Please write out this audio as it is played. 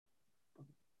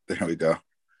There we go.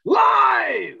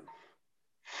 Live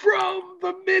from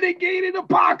the mitigated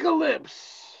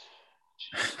apocalypse,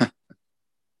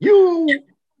 you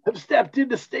have stepped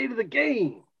into state of the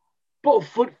game. Both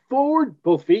foot forward,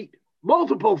 both feet,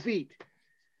 multiple feet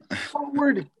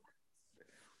forward.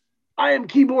 I am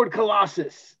Keyboard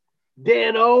Colossus,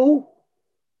 Dan O.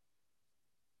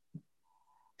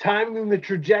 Timing the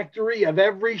trajectory of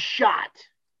every shot.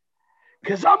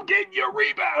 Because I'm getting your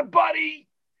rebound, buddy.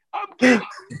 I'm getting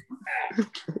your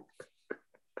rebound.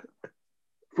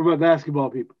 For my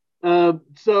basketball people. And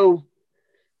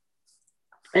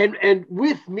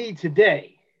with me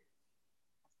today,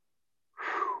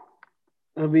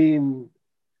 I mean,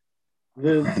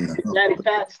 the Daddy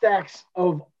Fat Stacks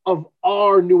of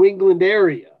our New England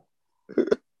area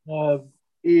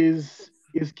is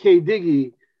K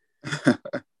Diggy.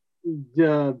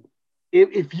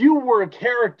 If you were a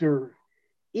character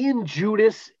in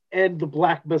Judas and the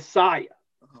Black Messiah,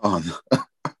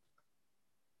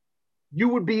 you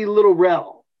would be Little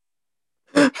Rel.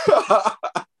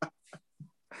 I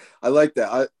like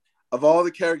that. Of all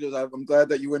the characters, I'm glad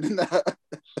that you went in that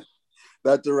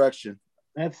direction.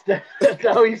 That's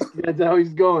how he's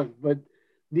going. But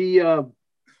we were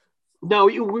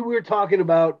talking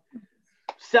about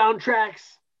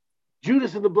soundtracks,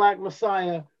 Judas and the Black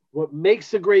Messiah, what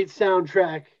makes a great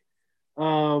soundtrack.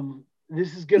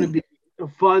 This is going to be a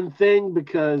fun thing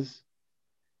because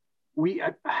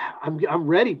I'm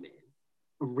ready, man.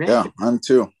 I'm ready. Yeah, I'm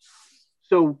too.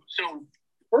 So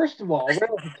first of all, right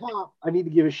off the top, I need to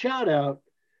give a shout out.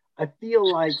 I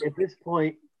feel like at this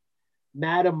point,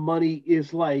 Madam Money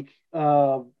is like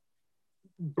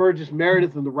Burgess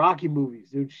Meredith in the Rocky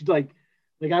movies, dude. She's like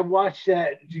I watched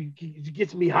that. She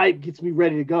gets me hyped, gets me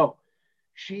ready to go.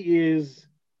 She's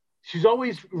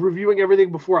always reviewing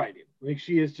everything before I do. Like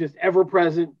she is just ever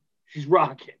present. She's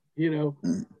rocking, you know.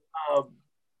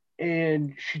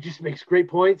 And she just makes great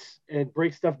points and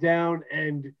breaks stuff down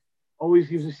and always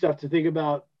gives me stuff to think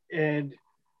about and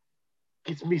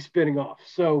gets me spinning off.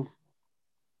 So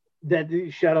that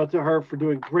shout out to her for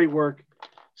doing great work.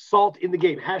 Salt in the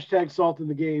Game, hashtag Salt in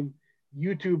the Game,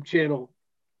 YouTube channel.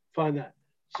 Find that.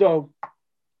 So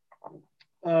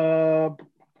what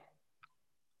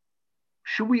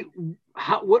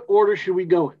order should we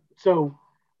go in? So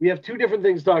we have two different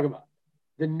things to talk about.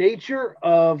 The nature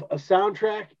of a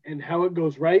soundtrack and how it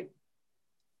goes right.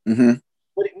 Mm-hmm.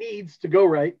 What it needs to go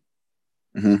right.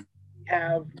 Mm-hmm. We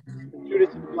have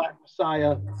Judas and the Black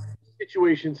Messiah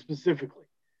situation specifically.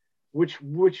 Which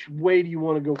way do you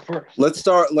want to go first? Let's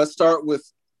start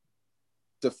with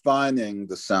defining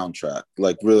the soundtrack,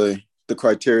 like really the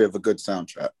criteria of a good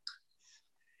soundtrack.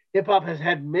 Hip hop has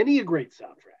had many a great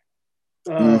soundtrack.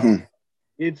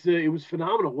 It was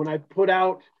phenomenal. When I put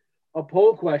out a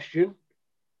poll question,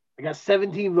 I got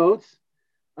 17 votes,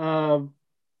 and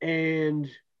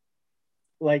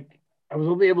like I was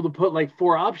only able to put like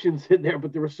 4 options in there,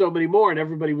 but there were so many more, and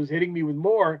everybody was hitting me with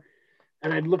more.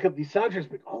 And I'd look up these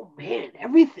soundtracks, like, oh man,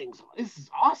 this is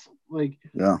awesome. Like,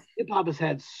 yeah, hip hop has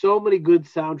had so many good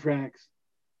soundtracks.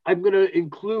 I'm gonna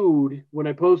include when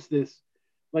I post this,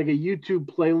 like a YouTube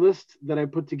playlist that I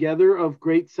put together of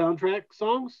great soundtrack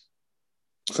songs.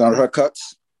 Soundtrack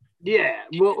cuts. Yeah,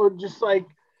 well, or just like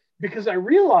because I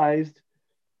realized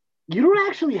you don't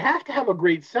actually have to have a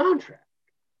great soundtrack.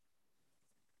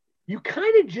 You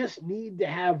kind of just need to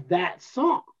have that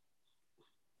song.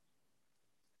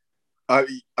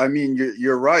 I mean,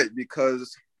 you're right,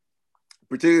 because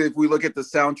particularly if we look at the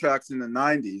soundtracks in the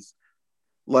 90s,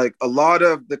 like a lot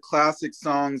of the classic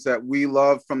songs that we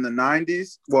love from the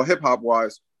 90s, well, hip hop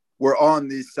wise, were on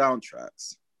these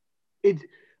soundtracks. I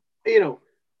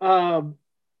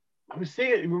was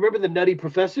saying, remember the Nutty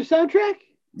Professor soundtrack?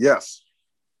 Yes.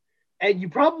 And you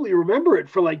probably remember it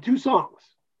for like 2 songs,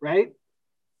 right?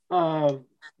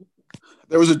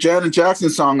 There was a Janet Jackson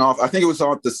song off. I think it was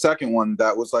on the second one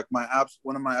that was like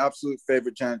one of my absolute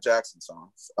favorite Janet Jackson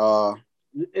songs. I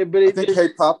think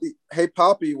Hey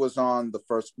Poppy was on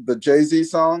the Jay-Z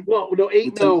song. Well, no,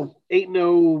 ain't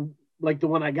no like the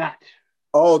one I got.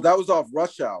 Oh, that was off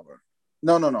Rush Hour.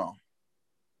 No.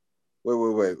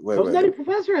 Wait. That was Nutty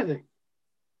Professor, I think.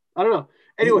 I don't know.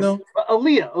 Anyway,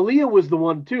 Aaliyah was the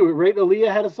one too, right?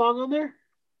 Aaliyah had a song on there.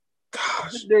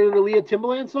 Gosh, there's an Aaliyah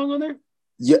Timbaland song on there.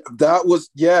 Yeah, that was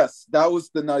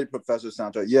the Nutty Professor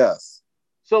soundtrack. Yes.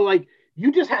 So like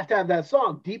you just have to have that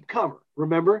song, Deep Cover.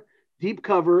 Remember? Deep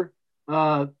Cover,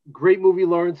 great movie,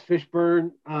 Lawrence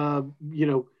Fishburne, and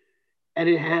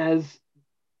it has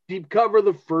Deep Cover,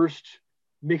 the first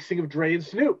mixing of Dre and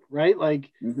Snoop, right?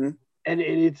 Like, and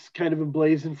it's kind of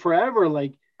emblazoned forever.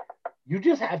 Like, you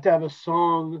just have to have a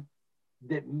song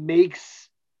that makes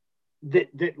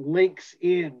that links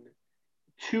in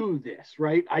to this,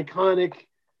 right? Iconic,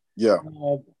 Yeah.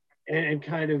 and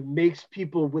kind of makes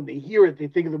people, when they hear it, they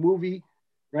think of the movie,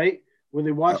 right? When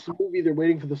they watch the movie, they're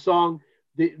waiting for the song.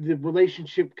 The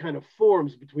relationship kind of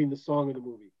forms between the song and the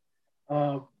movie.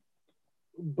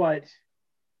 But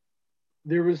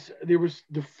there was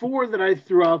the four that I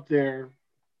threw out there.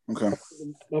 Okay.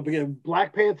 Up again,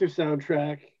 Black Panther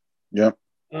soundtrack. Yep.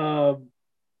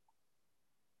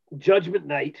 Judgment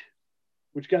Night,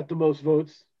 which got the most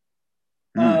votes.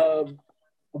 Mm.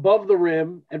 Above the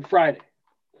Rim, and Friday.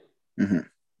 Mm-hmm.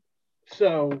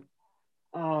 So,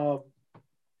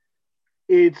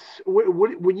 it's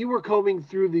when you were combing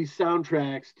through these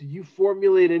soundtracks, did you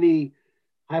formulate any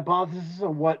hypothesis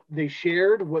on what they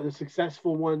shared, what a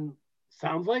successful one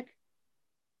sounds like?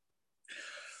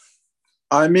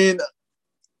 I mean,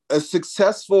 for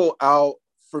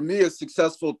me, a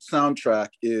successful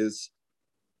soundtrack is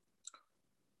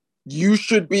you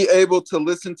should be able to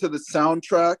listen to the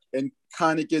soundtrack and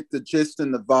kind of get the gist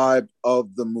and the vibe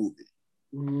of the movie.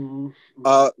 Mm-hmm.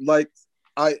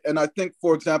 I think,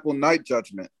 for example, Night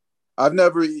Judgment.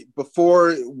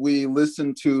 Before we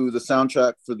listened to the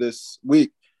soundtrack for this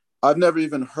week, I've never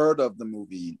even heard of the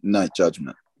movie Night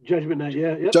Judgment. Judgment Night,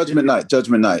 yeah. Yep. Judgment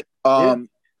Night.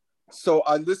 So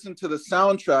I listened to the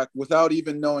soundtrack without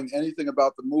even knowing anything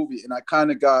about the movie, and I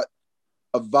kind of got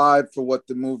a vibe for what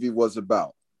the movie was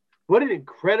about. What an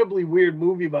incredibly weird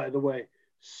movie, by the way.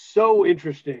 So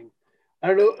interesting. I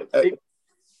don't know.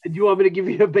 Do you want me to give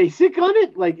you a basic on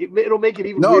it? Like it'll make it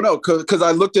even. No, because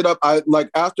I looked it up.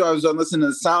 After I was done listening to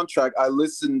the soundtrack, I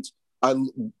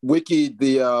wikied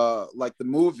the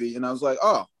movie, and I was like,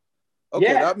 oh,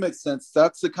 okay, that makes sense.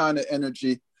 That's the kind of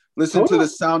energy. Listen to the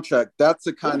soundtrack. That's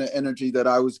the kind of energy that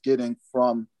I was getting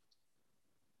from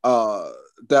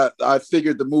that I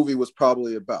figured the movie was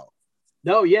probably about.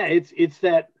 No, yeah,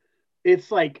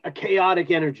 it's like a chaotic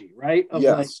energy, right? Of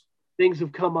like things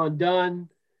have come undone.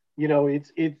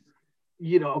 It's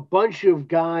a bunch of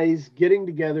guys getting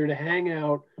together to hang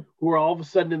out who are all of a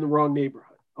sudden in the wrong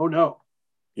neighborhood. Oh no.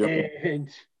 Yep. And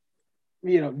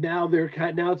now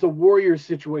it's a warrior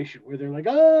situation where they're like,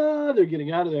 they're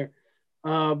getting out of there.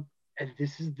 And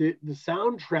this is the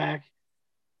soundtrack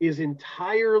is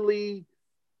entirely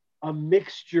a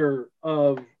mixture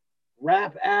of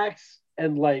rap acts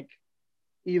and like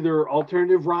either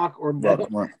alternative rock or metal,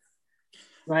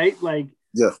 right? Like,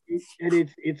 yeah. And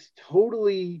it's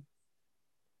totally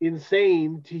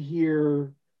insane to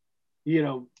hear,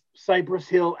 Cypress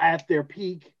Hill at their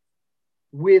peak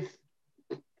with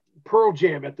Pearl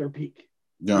Jam at their peak.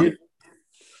 Yeah.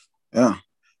 Yeah.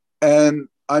 And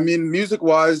I mean,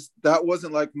 music-wise, that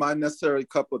wasn't like my necessary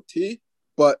cup of tea,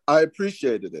 but I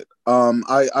appreciated it.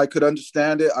 I could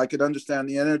understand it. I could understand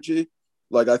the energy.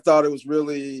 Like, I thought it was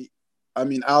really,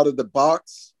 out of the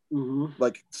box,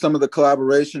 like some of the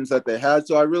collaborations that they had.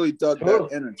 So I really dug that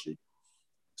energy.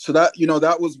 So that,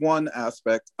 that was one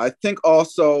aspect. I think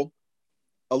also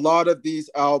a lot of these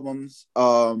albums,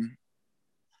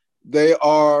 they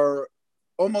are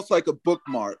almost like a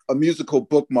musical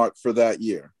bookmark for that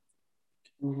year.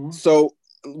 Mm-hmm. So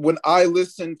when I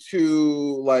listen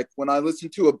to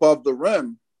Above the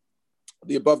Rim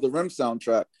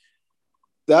soundtrack,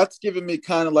 that's giving me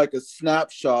kind of like a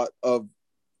snapshot of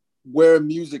where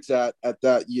music's at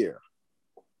that year.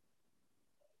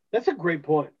 That's a great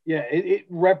point. Yeah, it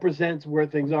represents where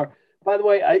things are. By the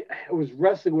way, I was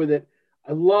wrestling with it.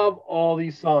 I love all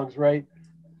these songs, right?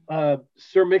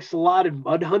 Sir Mix-a-Lot and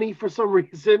Mudhoney for some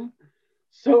reason.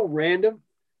 So random.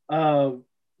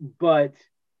 But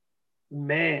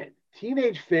man,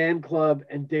 Teenage Fan Club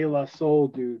and De La Soul,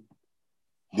 dude.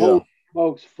 Holy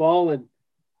folks, Fallen.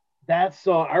 That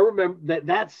song, I remember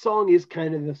that song is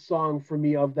kind of the song for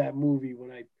me of that movie.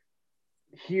 When I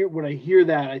hear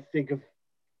that, I think of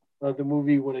the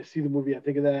movie. When I see the movie, I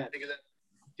think of that.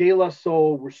 De La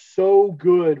Soul were so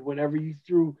good whenever you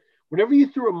threw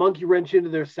a monkey wrench into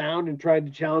their sound and tried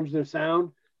to challenge their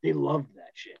sound, they loved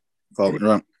that shit.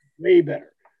 Way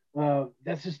better.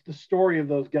 That's just the story of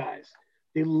those guys.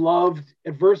 They loved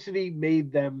adversity,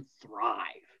 made them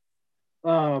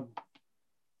thrive.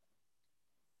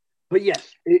 But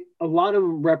yes, a lot of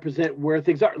them represent where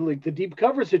things are, like the Deep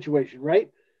Cover situation,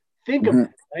 right? Think of it,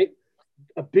 right?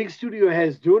 A big studio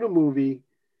has doing a movie.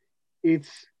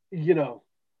 It's an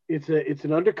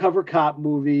undercover cop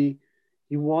movie.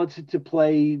 He wants it to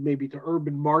play maybe to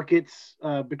urban markets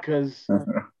because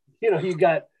you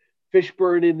got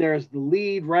Fishburne in there as the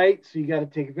lead, right? So you got to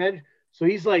take advantage. So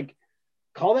he's like,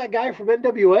 call that guy from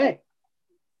NWA,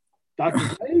 Dr.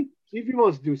 Dre, see if he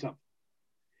wants to do something.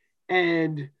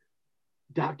 And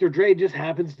Dr. Dre just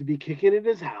happens to be kicking in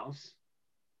his house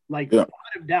like Yeah.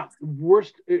 bottom down,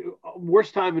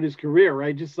 worst time in his career,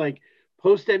 right? Just like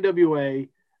post NWA,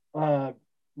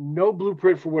 no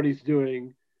blueprint for what he's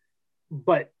doing,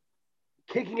 but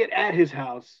kicking it at his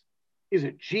house is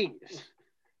a genius.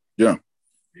 Yeah.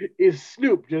 Is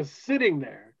Snoop just sitting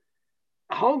there,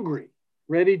 hungry,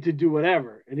 ready to do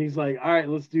whatever, and he's like, "All right,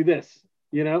 let's do this,"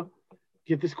 you know,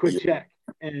 get this quick Yeah. check,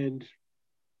 and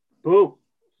boom.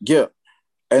 Yeah.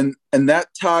 And that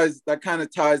kind of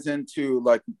ties into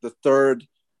like the third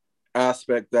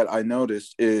aspect that I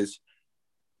noticed is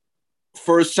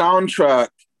for a soundtrack,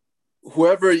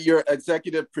 whoever your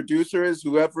executive producer is,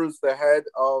 whoever's the head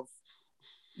of,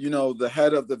 the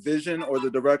head of the vision or the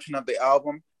direction of the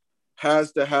album,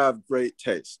 has to have great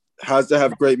taste, has to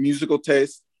have great musical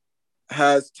taste,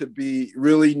 has to be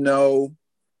really know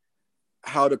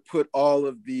how to put all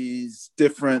of these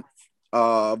different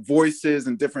voices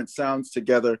and different sounds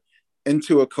together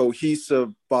into a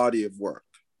cohesive body of work.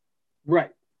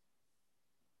 Right.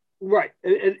 Right.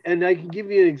 And I can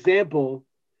give you an example.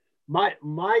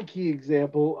 My key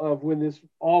example of when this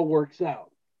all works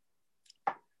out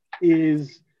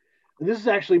is, and this is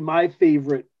actually my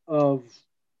favorite of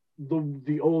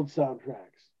the old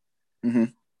soundtracks. Mm-hmm.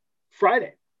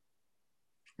 Friday.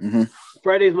 Mm-hmm.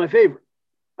 Friday is my favorite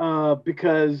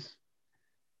because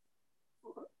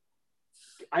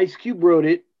Ice Cube wrote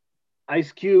it.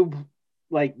 Ice Cube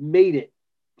like made it,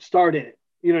 started it.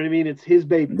 You know what I mean? It's his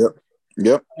baby.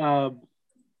 Yep. Yep.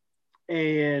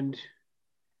 And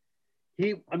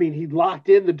he locked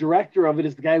in the director of it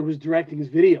as the guy who was directing his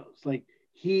videos. Like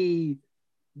it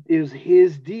was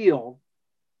his deal.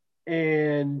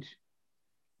 And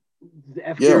the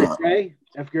F. Gary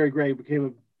Gray became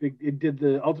a big.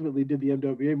 Ultimately did the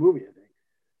MWA movie, I think.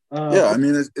 Yeah, I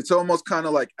mean, it's almost kind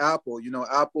of like Apple.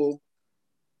 Apple.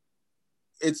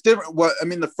 It's different.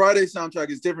 The Friday soundtrack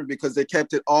is different because they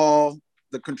kept it all.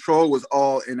 The control was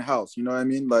all in house. You know what I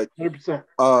mean? Like 100%.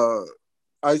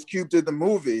 Ice Cube did the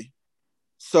movie,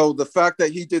 so the fact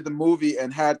that he did the movie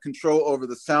and had control over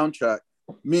the soundtrack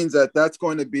means that there's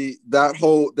going to be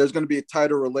a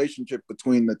tighter relationship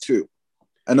between the two,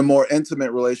 and a more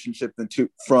intimate relationship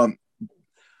between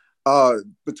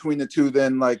the two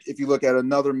than like if you look at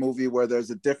another movie where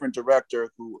there's a different director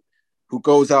who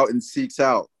goes out and seeks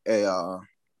out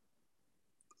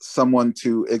someone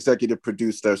to executive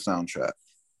produce their soundtrack.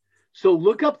 So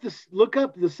look up the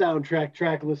soundtrack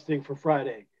track listing for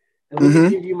Friday, and let me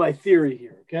give you my theory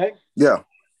here. Okay? Yeah,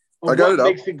 I got it up.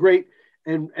 Makes it great,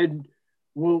 and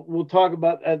we'll talk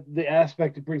about the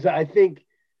aspect it brings out. I think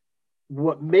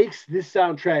what makes this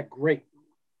soundtrack great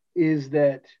is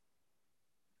that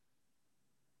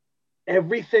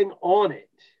everything on it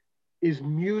is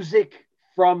music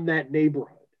from that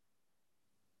neighborhood.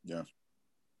 Yeah.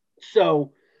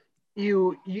 So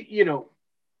you know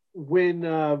when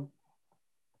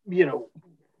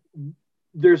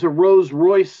there's a Rose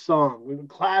Royce song, a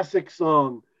classic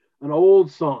song, an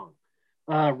old song.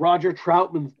 Roger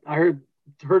Troutman, I heard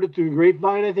it through the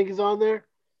grapevine, I think is on there.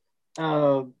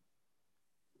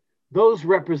 Those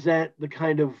represent the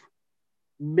kind of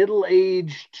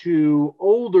middle-aged to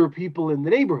older people in the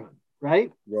neighborhood,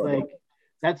 right? Like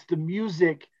that's the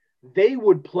music they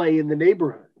would play in the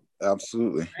neighborhood.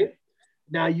 Absolutely. Right?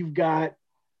 Now you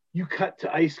cut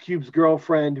to Ice Cube's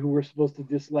girlfriend, who we're supposed to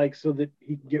dislike so that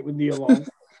he can get with Nia Long.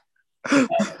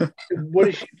 What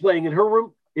is she playing in her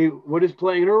room? What is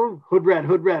playing in her room? Hood Rat,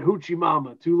 Hoochie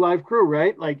Mama, 2 Live Crew,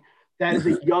 right? Like that is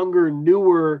a younger,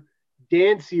 newer,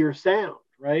 dancier sound,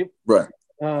 right? Right.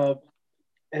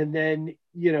 And then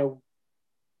you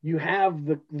have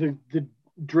the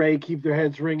Dre Keep Their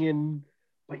Heads Ringing,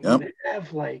 but you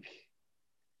have like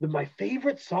my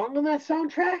favorite song on that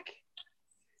soundtrack.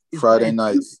 Friday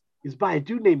Nights is by a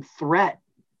dude named Threat.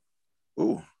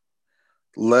 Ooh,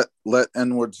 let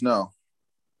N-words know.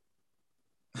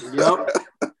 Yep.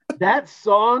 That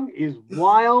song is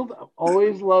wild. I've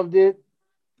always loved it.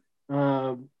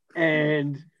 And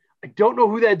I don't know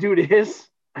who that dude is.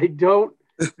 I don't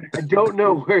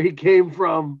know where he came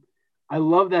from. I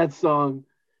love that song.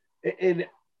 And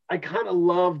I kind of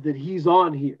love that he's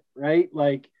on here, right?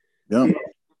 Like,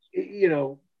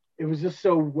 it was just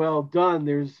so well done.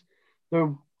 There's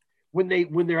when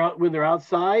they're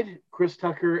outside, Chris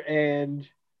Tucker and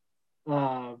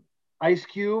Ice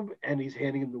Cube, and he's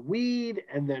handing him the weed,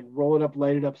 and then Roll It Up,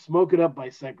 Light It Up, Smoke It Up by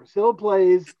Cypress Hill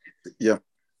plays. Yeah.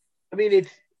 I mean,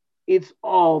 it's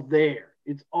all there.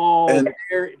 It's all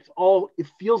there. It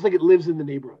feels like it lives in the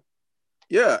neighborhood.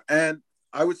 Yeah. And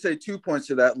I would say 2 points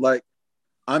to that. Like,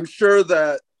 I'm sure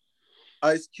that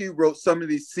Ice Cube wrote some of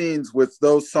these scenes with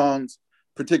those songs,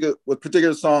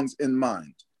 particular songs in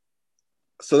mind.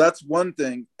 So that's one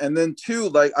thing. And then two,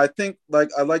 like I think like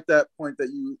I like that point that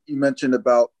you mentioned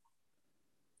about,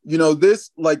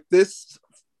 this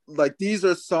like these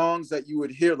are songs that you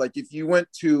would hear. Like if you went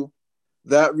to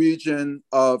that region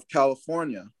of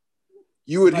California,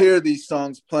 you would Right. hear these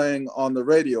songs playing on the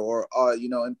radio or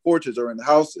in porches or in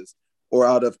houses or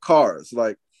out of cars.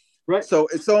 Like Right. so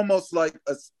it's almost like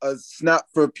a snap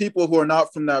for people who are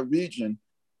not from that region.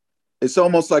 It's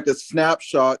almost like a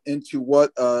snapshot into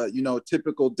what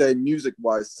typical day music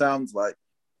wise sounds like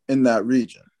in that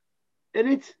region. And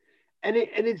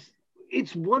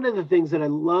it's one of the things that I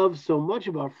love so much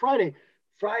about Friday.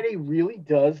 Friday really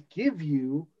does give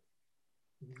you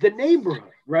the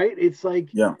neighborhood, right? It's like,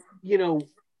 Yeah. you know,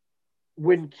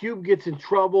 when Cube gets in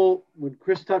trouble, when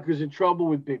Chris Tucker's in trouble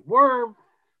with Big Worm,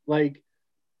 like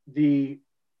the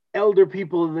elder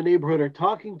people in the neighborhood are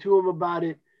talking to him about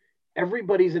it.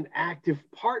 Everybody's an active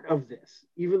part of this,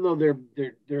 even though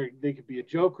they could be a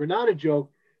joke or not a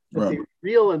joke, but Right. they're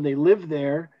real and they live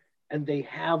there and they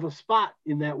have a spot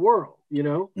in that world, you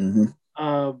know. Mm-hmm.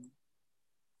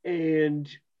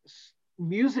 And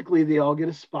musically, they all get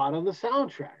a spot on the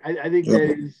soundtrack. I think Yep.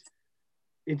 that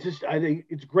is, I think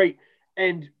it's great,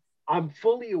 and I'm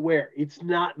fully aware it's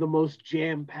not the most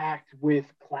jam packed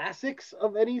with classics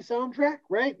of any soundtrack,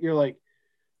 right? You're like,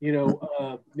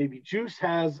 maybe Juice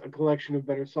has a collection of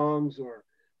better songs or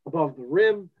Above the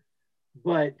Rim,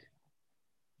 but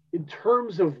in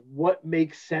terms of what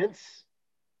makes sense,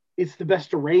 it's the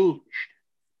best arranged.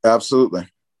 Absolutely.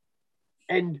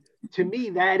 And to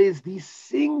me, that is the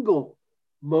single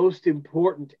most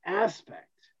important aspect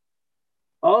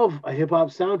of a hip hop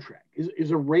soundtrack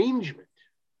is arrangement.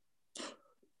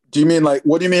 Do you mean like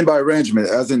what do you mean by arrangement?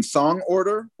 As in song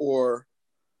order or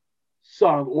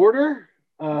Song order,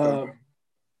 okay.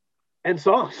 and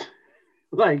songs.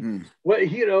 Like Mm. what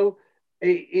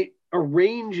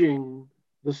arranging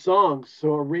the songs,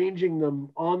 so arranging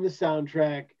them on the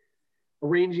soundtrack,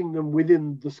 arranging them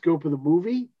within the scope of the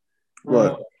movie.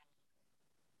 Right.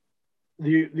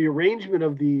 The arrangement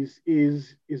of these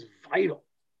is vital.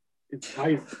 It's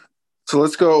vital. So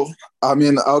let's go. I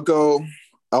mean,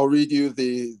 I'll read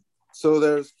you so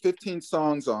there's 15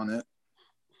 songs on it.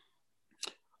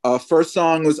 First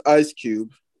song was Ice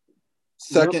Cube.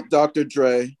 Second, Yep. Dr.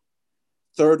 Dre.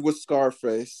 Third was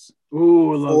Scarface.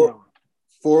 Ooh, I love that one.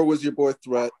 Four was Your Boy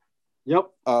Threat. Yep.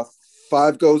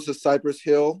 Five goes to Cypress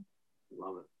Hill.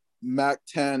 Love it. Mac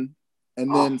 10.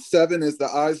 And then 7 is the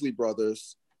Isley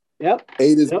Brothers. Yep.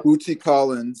 8 is Bootsy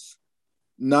Collins.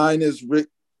 9 is Rick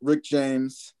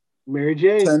James. Mary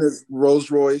J. 10 is Rolls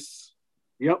Royce.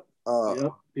 Yep.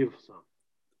 Beautiful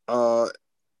song.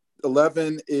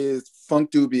 11 is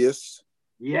Funk Dubious.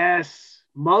 Yes.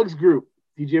 Muggs Group.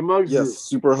 DJ Muggs Group. Yes,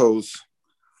 Super Hose.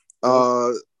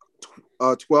 12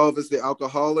 is the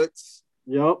Alcoholics.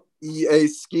 Yep. EA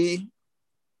Ski.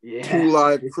 Yeah. 2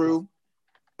 Live Crew.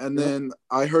 And then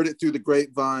I Heard It Through the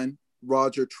Grapevine,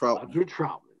 Roger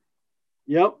Troutman.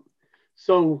 Yep.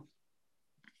 So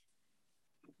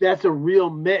that's a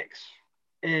real mix.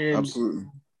 And absolutely.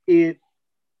 It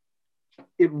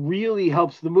really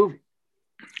helps the movie.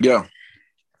 Yeah.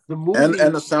 The movie and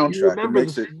the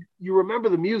soundtrack. You remember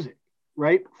the music,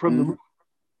 right? From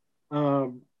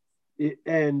the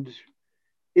and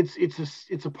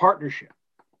it's a partnership.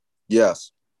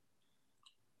 Yes.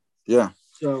 Yeah.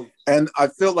 So, and I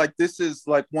feel like this is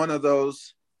like one of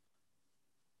those,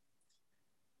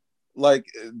 like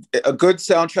a good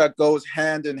soundtrack goes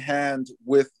hand in hand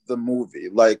with the movie.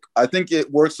 Like I think it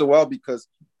works so well because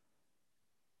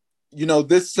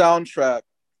this soundtrack,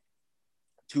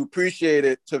 to appreciate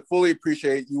it, to fully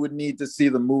appreciate it, you would need to see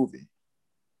the movie.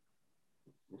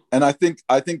 And I think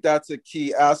that's a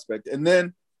key aspect. And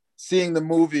then seeing the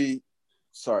movie,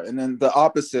 and then the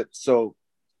opposite. So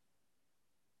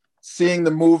seeing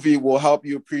the movie will help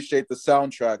you appreciate the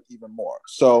soundtrack even more.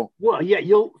 So, well, yeah,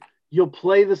 you'll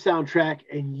play the soundtrack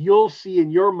and you'll see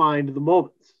in your mind the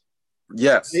moments.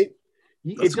 Yes. It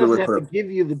doesn't have to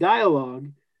give you the dialogue.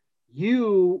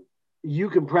 You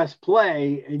can press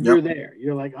play and you're there.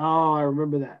 You're like, oh, I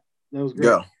remember that. That was great.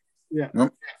 Yeah.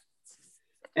 Yep.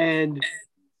 And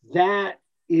that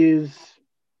is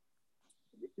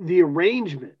the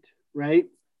arrangement, right?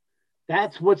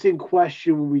 That's what's in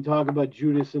question when we talk about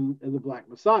Judas and the Black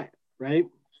Messiah, right?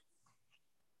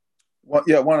 Well,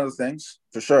 yeah, one of the things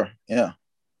for sure. Yeah,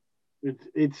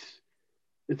 it's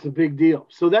a big deal.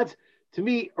 So that's, to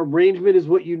me, arrangement is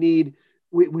what you need.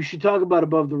 We should talk about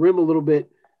Above the Rim a little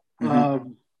bit,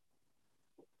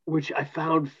 which I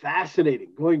found fascinating.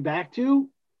 Going back to,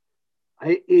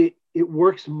 it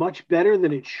works much better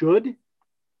than it should,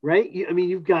 right? I mean,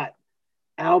 you've got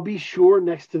Al B. Sure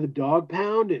next to the Dog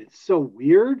Pound, and it's so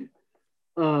weird.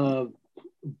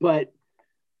 But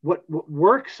what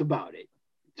works about it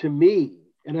to me,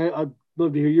 and I'd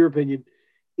love to hear your opinion,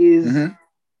 is Mm-hmm.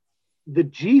 the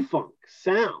G Funk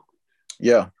sound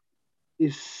Yeah.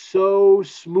 is so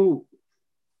smooth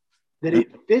that Yep.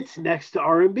 it fits next to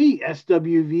R&B.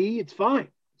 SWV, it's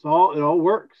fine. It all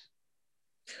works.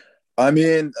 I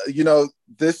mean,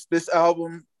 this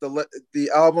album, the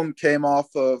album came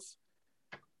off of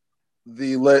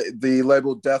the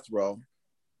label Death Row,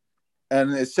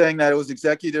 and it's saying that it was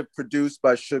executive produced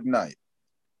by Suge Knight.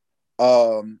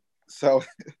 So,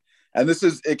 and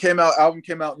album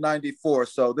came out in '94,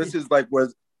 so this is like where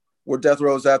Death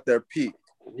Row's at their peak.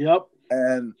 Yep.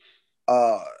 And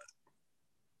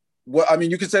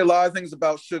you can say a lot of things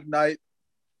about Suge Knight,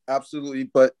 absolutely,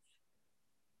 but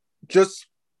just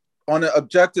on an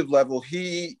objective level,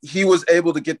 he was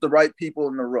able to get the right people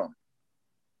in the room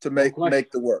to make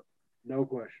the work. No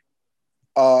question.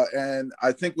 And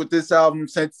I think with this album,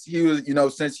 since he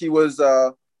was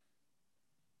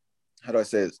how do I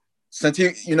say this? Since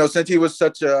he was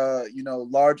such a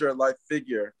larger life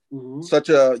figure, Mm-hmm. such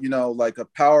a like a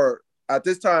power at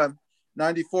this time,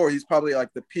 '94, he's probably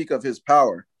like the peak of his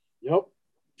power. Yep.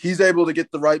 He's able to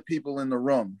get the right people in the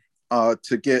room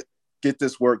to get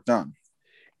this work done.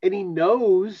 And he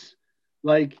knows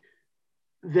like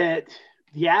that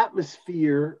the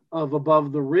atmosphere of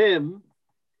Above the Rim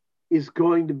is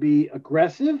going to be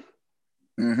aggressive.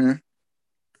 Mm-hmm.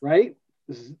 Right?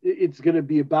 It's going to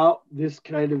be about this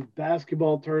kind of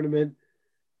basketball tournament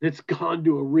that's gone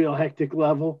to a real hectic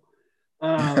level.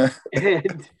 And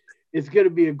it's going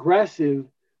to be aggressive,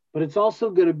 but it's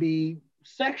also going to be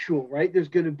sexual, right? There's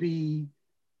going to be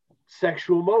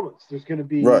sexual moments. There's going to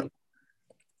be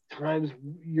times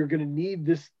you're going to need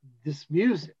this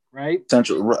music, right?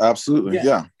 Central, absolutely,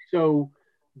 yeah. So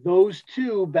those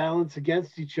two balance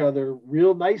against each other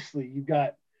real nicely. You've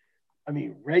got,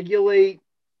 Regulate,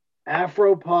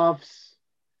 Afro Puffs.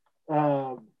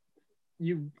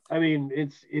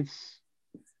 It's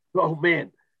oh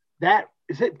man, that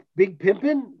is it. Big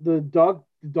Pimpin', the Dog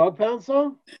Pound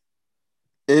song.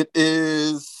 It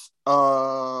is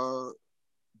Dog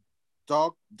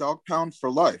Pound for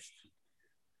life.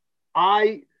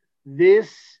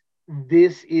 This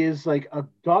is like a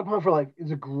Dog Pound for life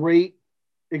is a great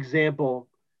example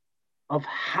of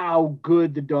how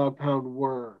good the Dog Pound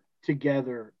were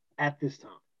together at this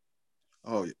time.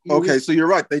 Oh, okay. So you're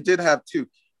right. They did have two.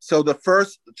 So the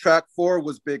first track 4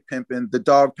 was Big Pimpin', the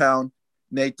Dog Pound,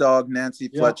 Nate Dogg, Nancy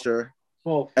Fletcher.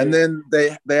 Both, and then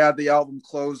they had the album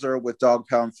Closer with Dog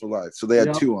Pound for life. So they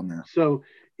had 2 on there. So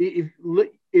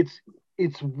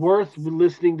it's worth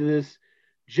listening to this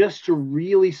just to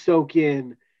really soak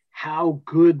in how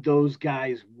good those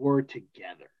guys were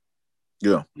together.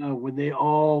 Yeah. When they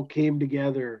all came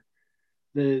together,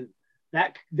 that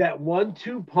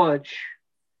 1-2 punch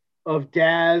of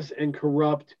Daz and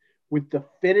Corrupt with the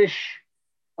finish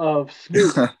of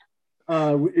Snoop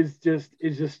is just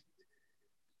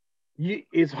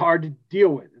it's hard to deal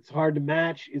with. It's hard to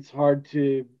match. It's hard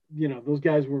to, those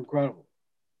guys were incredible.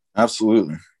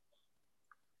 Absolutely.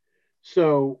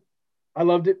 So I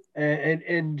loved it.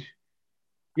 And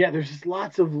yeah, there's just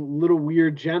lots of little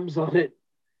weird gems on it.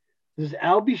 Does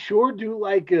Al B. Sure do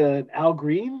like an Al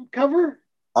Green cover?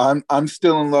 I'm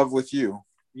still in love with you.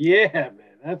 Yeah, man.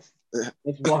 That's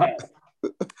wild.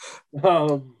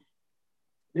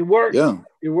 It works. Yeah.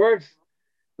 It works.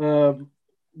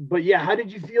 But yeah, how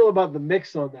did you feel about the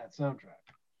mix on that soundtrack?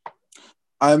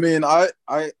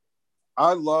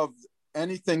 I loved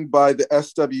anything by the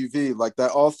SWV, like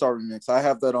that All-Star remix. I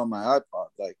have that on my iPod.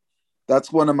 Like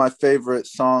that's one of my favorite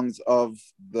songs of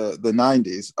the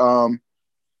 90s.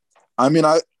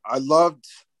 I loved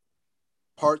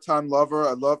Part-Time Lover.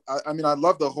 I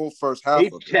loved the whole first half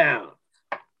of it. Town.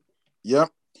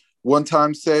 Yep. One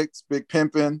Time Six, Big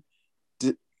Pimpin',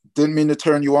 Didn't Mean to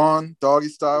Turn You On, Doggy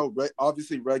Style,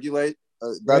 obviously Regulate.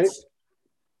 That's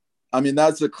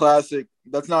a classic.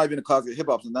 That's not even a classic hip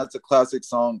hop song. That's a classic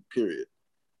song, period.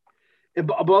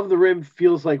 Above the Rim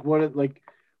feels like one of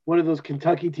those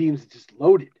Kentucky teams that's just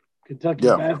loaded. Kentucky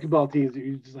basketball teams.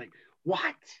 You're just like,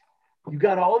 what? You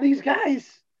got all these guys?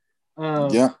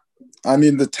 Yeah.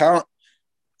 The talent.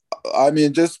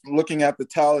 Just looking at the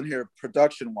talent here,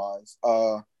 production wise,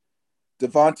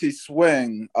 Devontae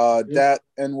Swing, Dat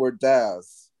N-Word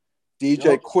Daz,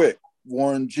 DJ Quick,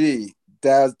 Warren G,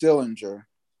 Daz Dillinger,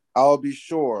 Al B.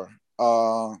 Sure.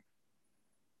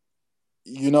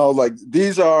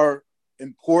 These are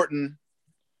important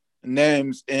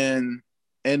names in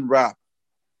rap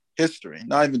history,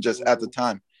 not even just at the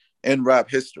time, in rap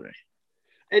history.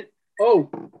 And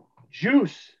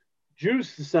Juice,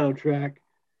 the soundtrack.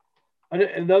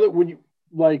 Another when you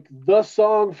like the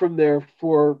song from there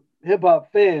for hip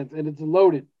hop fans, and it's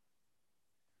loaded.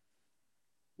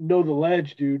 Know the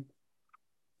Ledge, dude.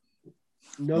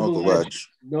 Know Know the the Ledge. ledge.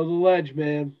 Know the Ledge,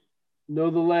 man. Know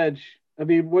the Ledge. I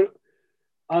mean, what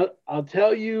I'll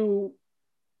tell you,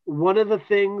 one of the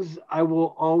things I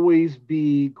will always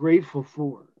be grateful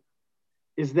for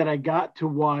is that I got to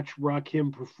watch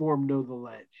Rakim perform Know the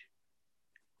Ledge.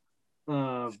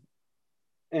 Um,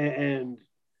 and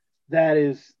that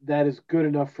is good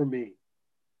enough for me.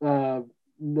 Know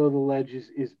the Ledge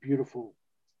is beautiful.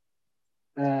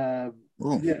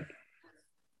 Ooh. Yeah,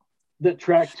 the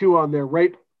track two on there,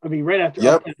 right? I mean, right after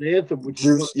Yep. Uptown Anthem, which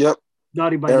is what Juice. Yep.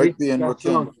 Naughty by Eric Nature B and that Rakim.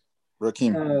 song.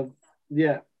 Rakim.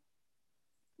 Yeah,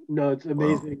 no, it's Wow.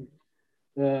 amazing.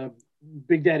 Uh,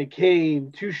 Big Daddy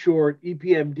Kane, Too Short,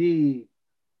 EPMD,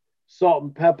 Salt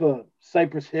and Pepper,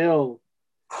 Cypress Hill.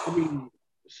 I mean,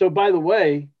 so by the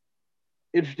way,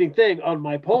 interesting thing on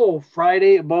my poll,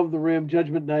 Friday Above the Rim,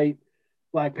 Judgment Night,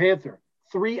 Black Panther.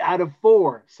 3 out of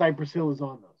 4, Cypress Hill is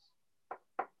on those.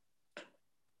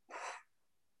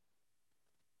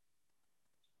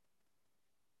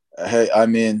 Hey, I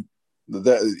mean,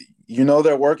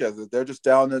 their work ethic. They're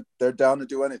down to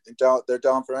do anything. They're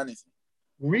down for anything.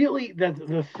 Really, that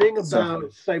the thing So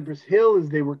about Cypress Hill is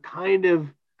they were kind of.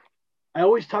 I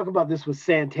always talk about this with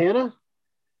Santana.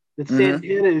 That mhm.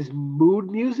 Santana is mood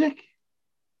music.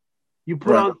 You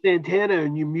put Right. on Santana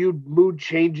and your mood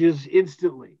changes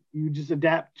instantly. You just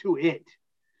adapt to it,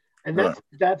 and Right.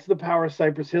 that's the power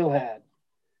Cypress Hill had.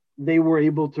 They were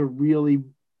able to really.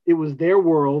 It was their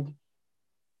world,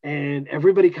 and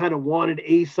everybody kind of wanted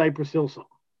a Cypress Hill song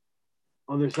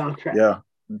on their soundtrack Yeah.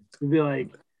 to be like,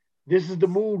 "This is the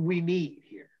mood we need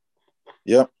here."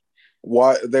 Yep.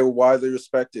 Why they were widely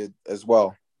respected as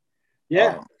well.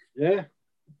 Yeah, Uh, yeah.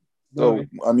 No,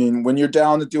 so I mean, when you're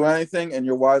down to do anything and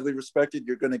you're widely respected,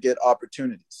 you're going to get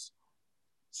opportunities.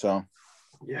 So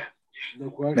yeah, no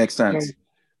question. makes So sense.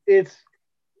 it's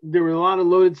there were a lot of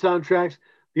loaded soundtracks.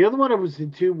 The other one I was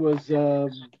into was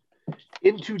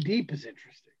In Too Deep is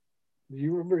interesting. Do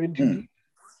you remember In Too Mm. Deep?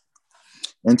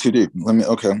 In too deep. Let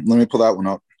me pull that one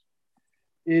up.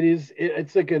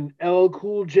 It's like an LL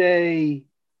Cool J,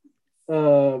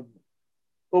 uh,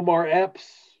 Omar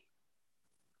Epps.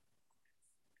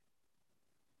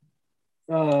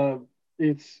 Uh,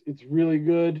 it's really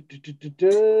good.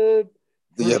 Yeah,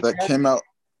 First that track, came out.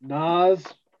 Nas.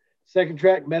 Second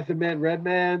track, Method Man,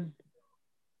 Redman.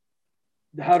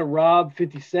 How to Rob,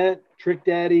 50 Cent, Trick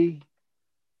Daddy.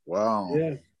 Wow.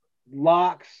 Yeah.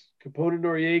 Locks, Capote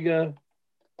Noriega,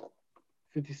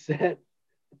 50 Cent.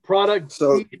 Product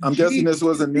So I'm guessing this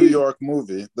was a New G. York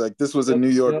movie. Like this was a Yep, New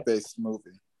York yep. based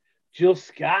movie. Jill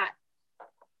Scott,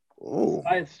 Oh.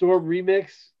 Quiet Storm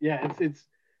remix. Yeah, it's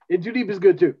In Too Deep is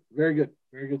good too. Very good.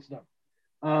 Very good stuff.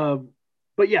 Um,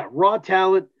 but yeah, raw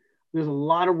talent. There's a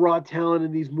lot of raw talent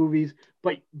in these movies.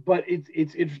 But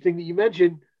it's interesting that you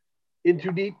mentioned In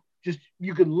Too Deep. Just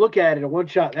you can look at it in one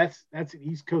shot. That's an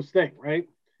East Coast thing, right?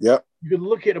 Yep. You can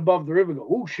look at Above the Rim and go,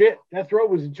 oh shit, Death Row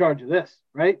was in charge of this,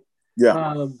 right? Yeah.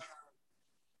 Um,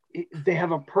 they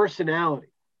have a personality.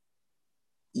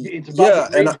 It's about the Yeah,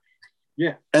 greatness.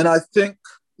 Yeah. and I think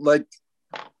like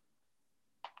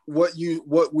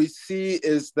what we see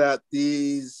is that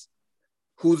these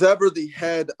who's ever the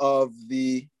head of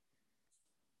the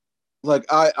like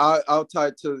I'll tie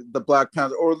it to the Black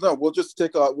Panther, or no, we'll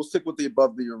stick with the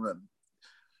Above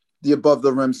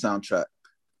the Rim soundtrack.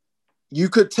 You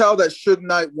could tell that Suge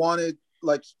Knight wanted,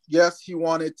 like, yes, he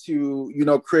wanted to,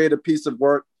 create a piece of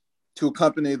work to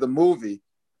accompany the movie,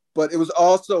 but it was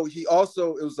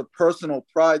it was a personal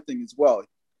pride thing as well.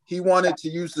 He wanted to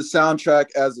use the soundtrack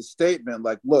as a statement,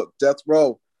 like, look, Death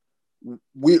Row,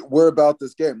 we're about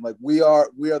this game. Like we are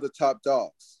the top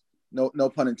dogs. No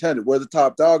pun intended. We're the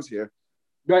top dogs here.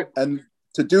 Right. And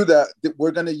to do that,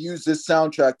 we're going to use this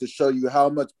soundtrack to show you how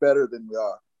much better than we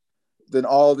are than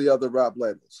all the other rap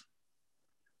labels.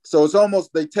 So it's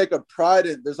almost, they take a pride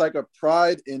in, there's like a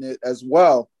pride in it as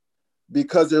well,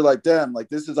 because they're like, damn, like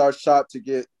this is our shot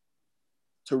to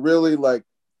really like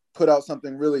put out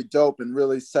something really dope and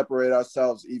really separate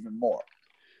ourselves even more.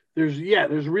 There's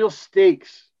real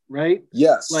stakes, right?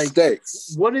 Yes, Like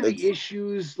stakes. one of the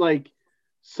issues, like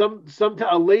sometimes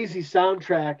a lazy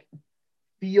soundtrack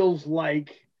feels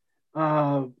like,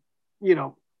 uh, you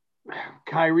know,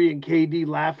 Kyrie and KD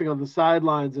laughing on the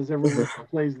sidelines as everyone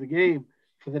plays the game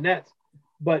for the Nets.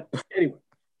 But anyway,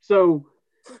 so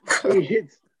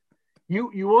it's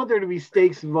you want there to be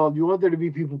stakes involved. You want there to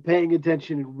be people paying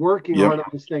attention and working Yep. hard on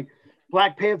this thing.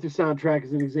 Black Panther soundtrack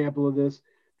is an example of this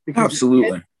because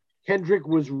Absolutely. Kendrick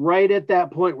was right at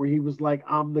that point where he was like,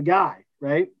 I'm the guy,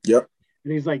 right? Yep.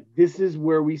 And he's like, this is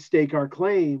where we stake our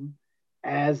claim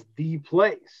as the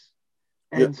place.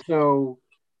 Yep. And so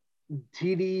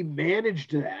TD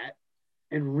managed that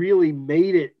and really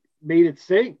made it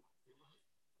sing.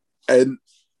 And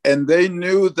they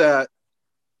knew that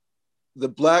the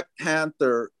Black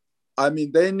Panther, I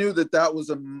mean, they knew that that was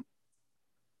an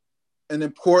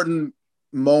important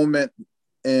moment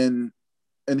in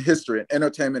history, in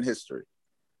entertainment history.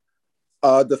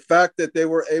 The fact that they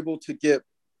were able to get,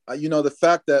 the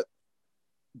fact that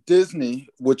Disney,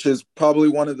 which is probably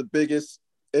one of the biggest,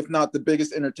 if not the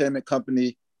biggest entertainment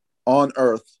company on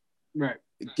earth, right,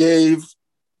 gave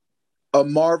a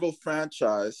Marvel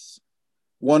franchise,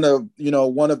 one of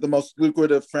the most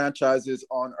lucrative franchises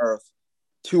on earth,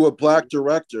 to a Black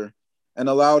director, and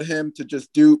allowed him to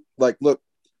just do, like, look,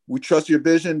 we trust your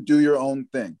vision, do your own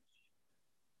thing.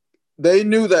 They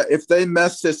knew that if they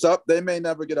messed this up, they may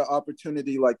never get an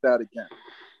opportunity like that again.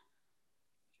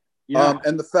 Yeah.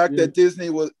 And the fact that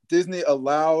Disney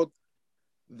allowed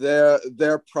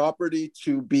their property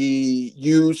to be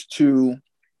used to,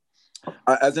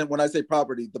 as in when I say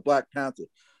property, the Black Panther,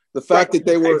 the fact that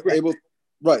they were able,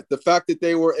 the fact that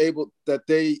they were able, that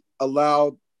they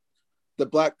allowed the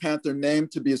Black Panther name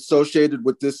to be associated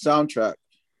with this soundtrack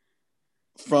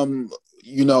from,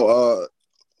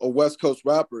 a West Coast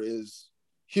rapper is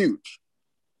huge.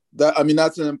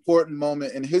 That's an important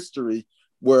moment in history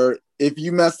where if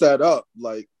you mess that up,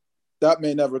 like, that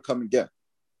may never come again.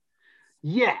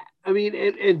 Yeah. I mean,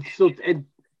 and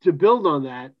to build on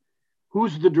that,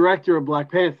 who's the director of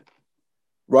Black Panther?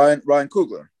 Ryan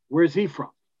Coogler. Where's he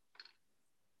from?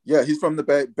 Yeah, he's from the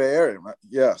Bay Area, right?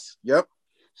 Yes. Yep.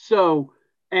 So,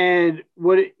 and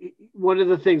one of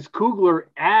the things Coogler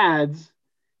adds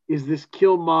is this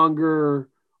Killmonger,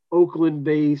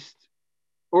 Oakland-based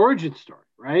origin story,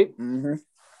 right? Mm-hmm.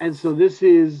 And so this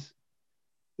is,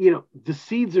 the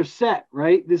seeds are set,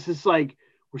 right? This is like,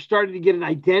 we're starting to get an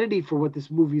identity for what this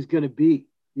movie is going to be,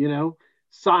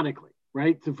 sonically,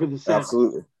 right? For the sound.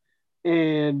 Absolutely.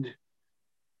 And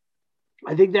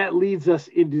I think that leads us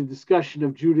into the discussion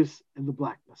of Judas and the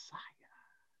Black Messiah.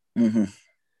 Mm-hmm.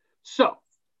 So,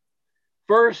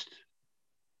 first,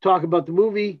 talk about the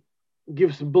movie,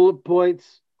 give some bullet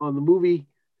points on the movie.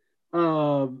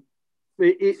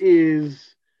 It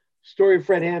is story of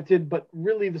Fred Hampton, but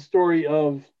really the story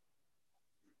of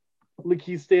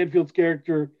Lakeith Stanfield's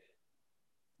character.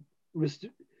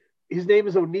 His name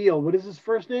is O'Neill. What is his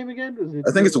first name again?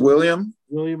 I think it's William.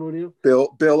 William O'Neill.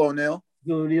 Bill O'Neill.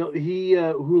 Bill O'Neill. He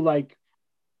who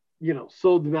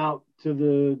sold them out to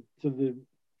the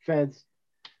feds,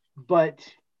 but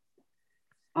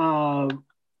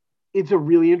it's a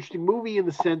really interesting movie in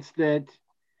the sense that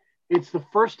it's the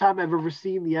first time I've ever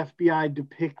seen the FBI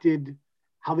depicted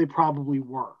how they probably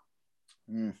were.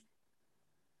 Mm.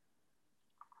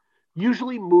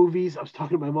 Usually movies, I was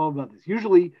talking to my mom about this,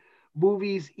 usually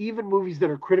movies, even movies that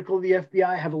are critical of the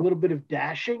FBI, have a little bit of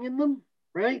dashing in them,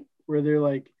 right? Where they're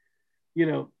like,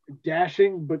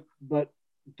 dashing, but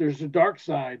there's a dark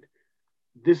side.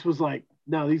 This was like,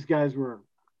 no, these guys were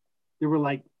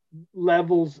like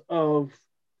levels of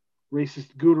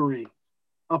racist goonery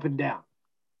up and down,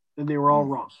 and they were all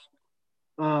wrong.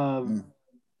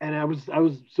 And I was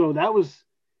so that was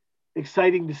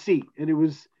exciting to see, and it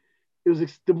was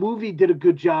the movie did a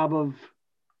good job of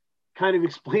kind of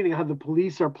explaining how the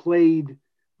police are played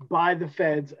by the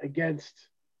feds against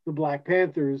the Black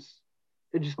Panthers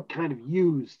and just kind of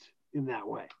used in that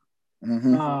way.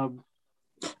 Mm-hmm.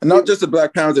 And not just the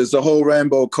Black Panthers, the whole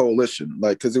Rainbow Coalition,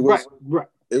 like, because it was right.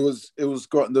 It was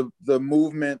growing. The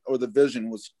movement or the vision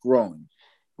was growing,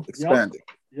 expanding.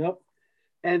 Yep.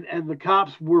 And the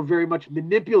cops were very much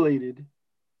manipulated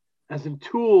as a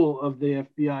tool of the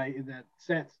FBI in that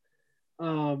sense.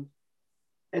 And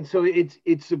so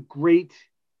it's a great.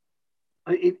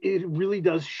 It really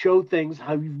does show things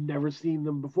how you've never seen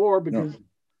them before, because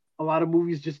a lot of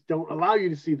movies just don't allow you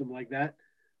to see them like that.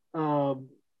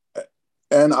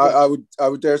 And I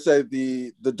would dare say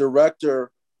the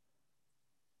director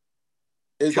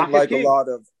isn't Shaka like King. A lot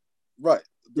of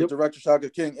the director Shaka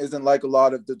King isn't like a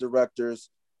lot of the directors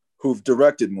who've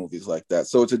directed movies like that.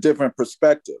 So it's a different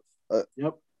perspective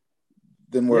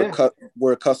than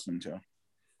we're accustomed to.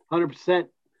 100%.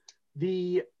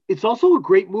 It's also a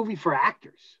great movie for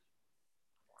actors.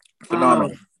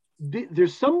 Phenomenal.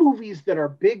 There's some movies that are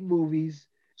big movies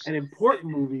and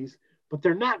important movies, but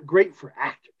they're not great for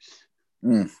actors.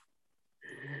 I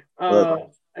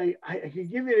can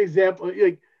give you an example.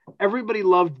 Like, everybody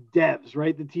loved Devs,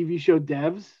 right? The TV show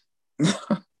Devs.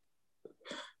 But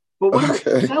one of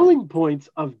the selling points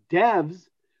of Devs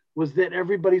was that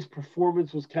everybody's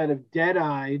performance was kind of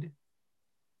dead-eyed,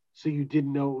 so you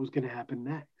didn't know what was going to happen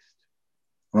next.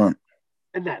 Right.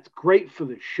 And that's great for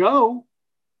the show,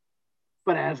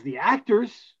 but as the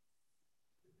actors,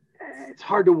 it's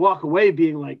hard to walk away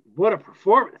being like, what a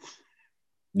performance.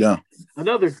 Yeah.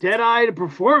 Another dead-eyed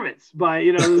performance by,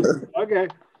 okay.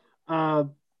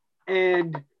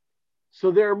 And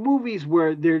so there are movies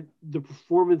where the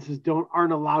performances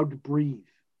aren't allowed to breathe,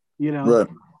 Right.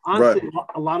 Honestly, Right.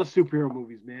 a lot of superhero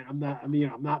movies, man. I'm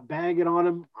not bagging on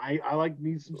them. I like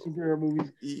me some superhero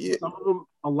movies. Yeah. Some of them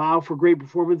allow for great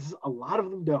performances. A lot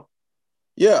of them don't.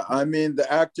 Yeah. I mean,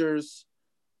 the actors,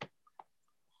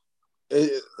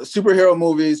 superhero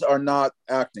movies are not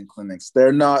acting clinics.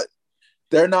 They're not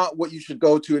what you should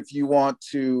go to if you want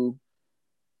to,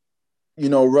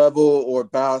 revel or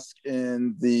bask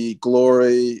in the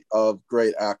glory of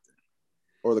great acting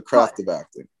or the craft of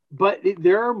acting. But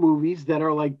there are movies that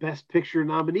are like Best Picture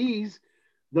nominees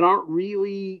that aren't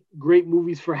really great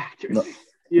movies for actors.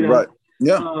 No. Right.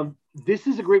 Yeah. This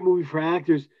is a great movie for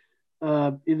actors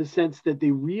in the sense that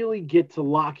they really get to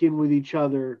lock in with each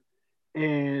other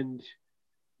and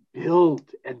build.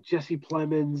 And Jesse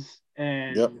Plemons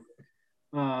and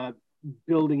yep.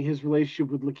 Building his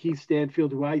relationship with Lakeith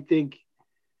Stanfield, who I think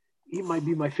he might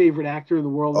be my favorite actor in the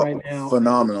world right now.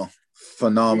 Phenomenal.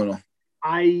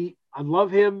 I love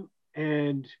him,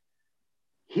 and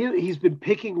he's been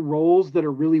picking roles that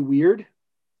are really weird.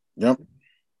 Yep.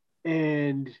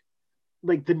 And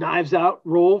like the Knives Out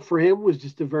role for him was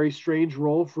just a very strange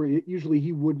role for usually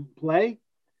he wouldn't play.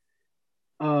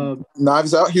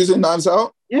 Knives Out. He was in Knives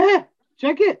Out. Yeah,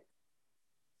 check it.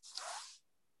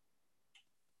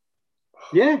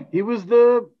 Yeah, he was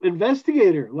the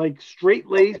investigator, like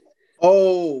straight-laced.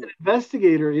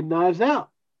 Investigator in Knives Out.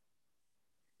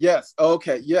 Yes.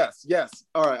 Okay. Yes.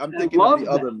 All right. I'm thinking of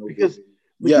the other movie because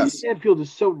Lakeith Stanfield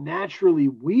is so naturally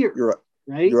weird. You're right.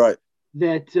 Right. You're right.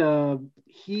 That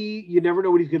you never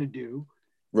know what he's going to do.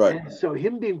 Right. And so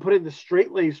him being put in the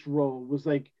straight-laced role was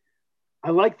like, I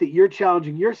like that you're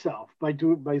challenging yourself by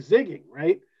zigging,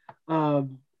 right?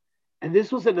 And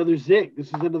this was another zig.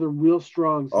 This was another real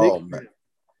strong zig. Oh man.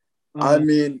 I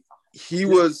mean, he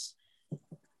was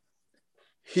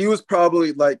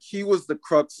probably like he was the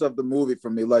crux of the movie for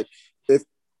me. Like if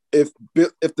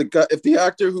the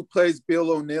actor who plays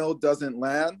Bill O'Neill doesn't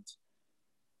land,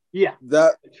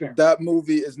 that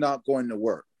movie is not going to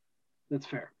work. That's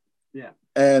fair. Yeah.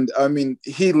 And I mean,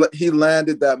 he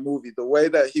landed that movie the way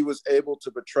that he was able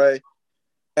to portray.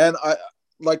 And I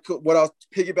like what I'll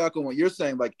piggyback on what you're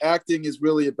saying. Like acting is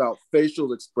really about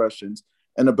facial expressions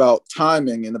and about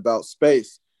timing and about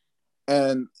space.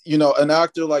 And an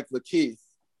actor like Lakeith,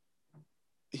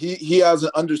 he has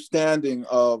an understanding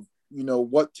of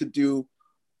what to do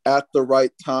at the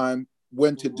right time,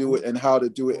 when to do it, and how to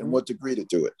do it, and what degree to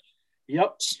do it.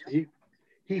 Yep.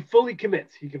 He fully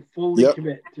commits. He can fully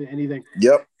commit to anything.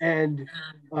 Yep. And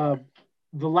the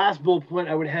last bullet point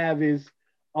I would have is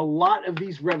a lot of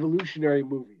these revolutionary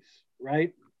movies,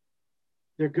 right?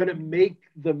 They're going to make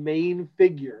the main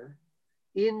figure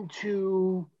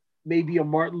into maybe a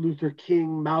Martin Luther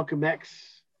King, Malcolm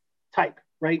X type,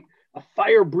 right? A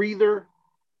fire breather,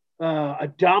 a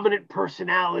dominant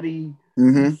personality,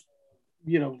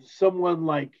 someone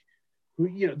like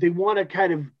who, they want to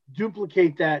kind of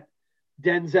duplicate that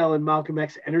Denzel and Malcolm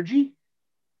X energy.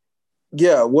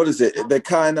 Yeah, what is it? They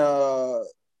kind of,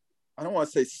 I don't want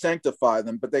to say sanctify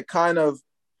them, but they kind of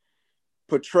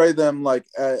portray them like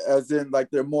as in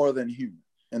like they're more than human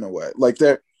in a way. Like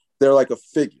they're like a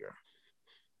figure.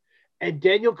 And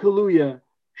Daniel Kaluuya,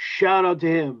 shout out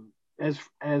to him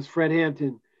as Fred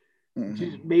Hampton,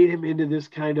 just made him into this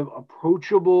kind of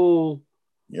approachable,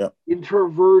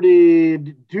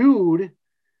 introverted dude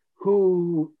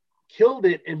who killed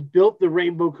it and built the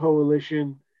Rainbow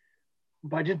Coalition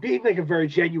by just being like a very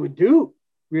genuine dude.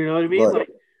 You know what I mean? Right. Like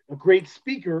a great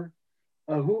speaker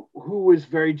who was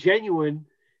very genuine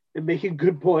and making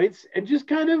good points, and just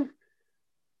kind of,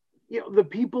 the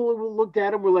people who looked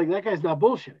at him were like, that guy's not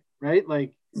bullshitting, right?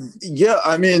 Like, yeah,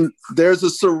 I mean, there's a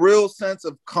surreal sense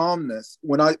of calmness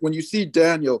when you see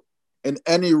Daniel in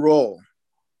any role.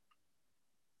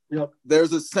 Yep.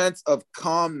 There's a sense of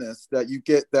calmness that you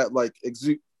get that like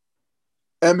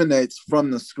emanates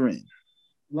from the screen.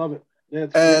 Love it.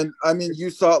 And great. I mean, you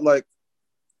saw like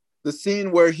the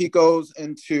scene where he goes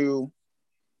into,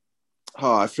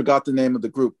 I forgot the name of the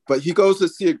group, but he goes to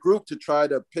see a group to try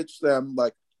to pitch them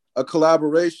like a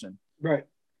collaboration. Right.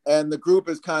 And the group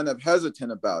is kind of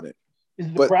hesitant about it. Is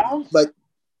it the Crowds? Like,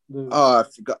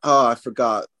 I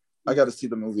forgot. I got to see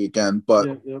the movie again.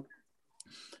 But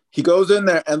he goes in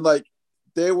there and like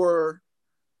they were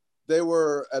they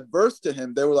were adverse to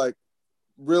him. They were like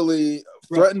really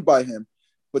Right. threatened by him.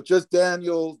 But just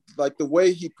Daniel, like the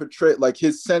way he portrayed, like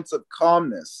his sense of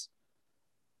calmness,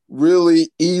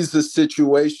 really eased the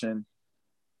situation.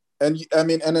 And I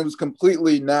mean, and it was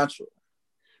completely natural.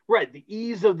 Right. The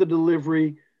ease of the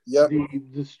delivery, Yep.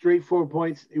 the straightforward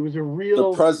points. It was a The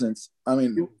real presence. I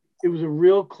mean, it was a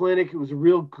real clinic. It was a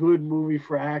real good movie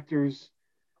for actors.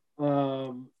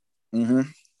 mm-hmm.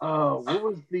 What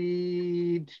was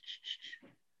the?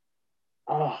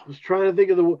 I was trying to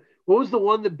think of the. What was the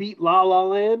one that beat La La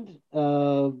Land?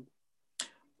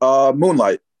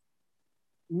 Moonlight.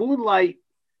 Moonlight.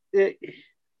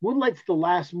 Moonlight's the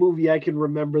last movie I can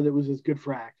remember that was as good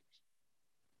for actors.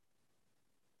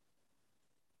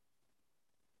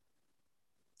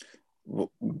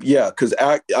 Yeah, because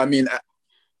I mean,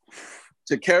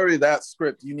 to carry that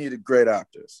script, you needed great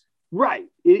actors. Right.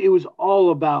 It was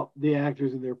all about the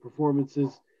actors and their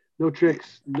performances. No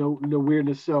tricks, no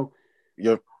weirdness. So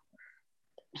Yep.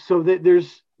 So that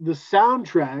there's the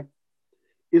soundtrack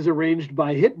is arranged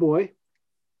by Hit Boy,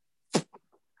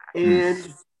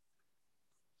 and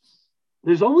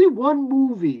there's only one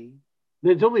movie,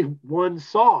 there's only one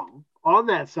song on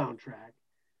that soundtrack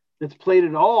that's played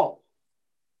at all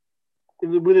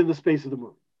within the space of the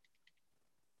movie.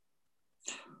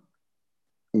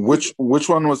 Which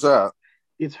one was that?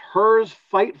 It's Her's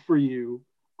 "Fight for You"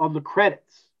 on the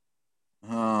credits.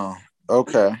 Oh,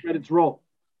 okay. Credits roll.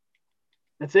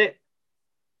 That's it.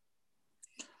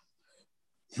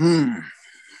 I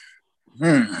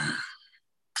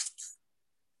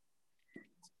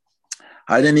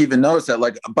didn't even notice that.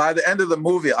 Like by the end of the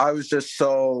movie, I was just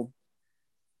so.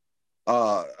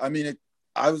 I mean,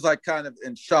 I was like kind of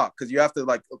in shock because you have to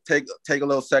like take a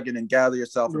little second and gather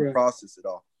yourself and process it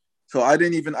all. So I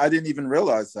didn't even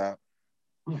realize that.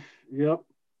 Yep.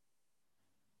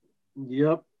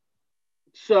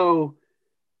 So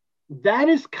that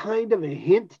is kind of a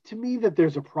hint to me that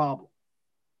there's a problem.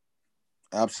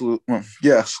 Absolutely.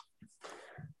 Yes.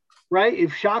 Right?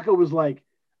 If Shaka was like,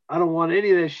 I don't want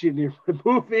any of that shit in my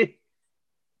movie.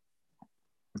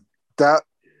 That's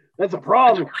a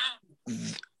problem.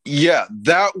 Yeah,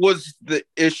 that was the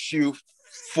issue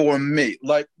for me.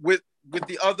 Like with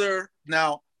the other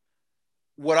now,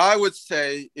 what I would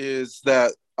say is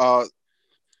that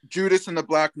Judas and the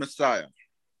Black Messiah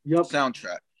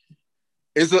soundtrack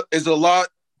is a lot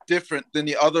different than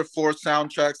the other 4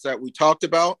 soundtracks that we talked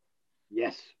about.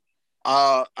 Yes.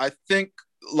 I think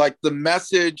like the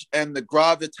message and the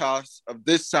gravitas of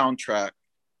this soundtrack,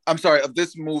 of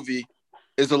this movie,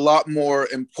 is a lot more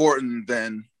important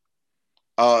than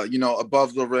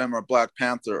Above the Rim or Black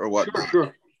Panther or whatnot.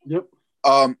 Sure. Yep.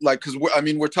 Because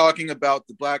we're talking about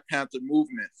the Black Panther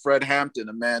movement. Fred Hampton,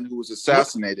 a man who was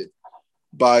assassinated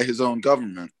by his own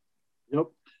government. Yep.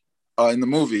 In the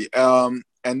movie, and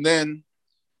then,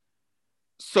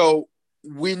 so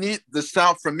we need the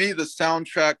sound. For me, the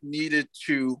soundtrack needs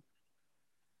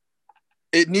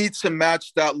to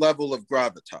match that level of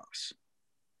gravitas.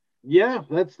 Yeah,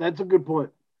 that's a good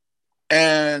point.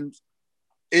 And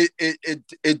it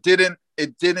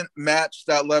didn't match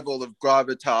that level of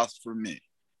gravitas for me,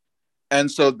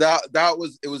 and so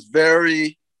it was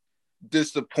very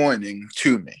disappointing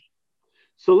to me.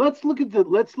 So let's look at the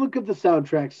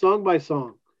soundtrack song by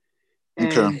song,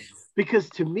 and because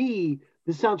to me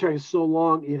the soundtrack is so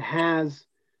long, it has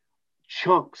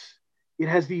chunks. It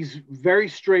has these very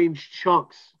strange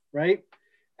chunks, right?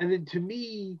 And then to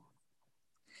me,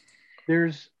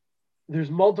 there's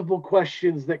multiple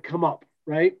questions that come up,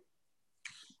 right?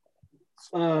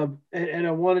 And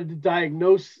I wanted to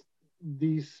diagnose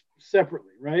these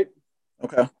separately, right?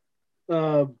 Okay.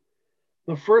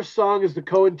 The first song is the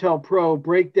COINTELPRO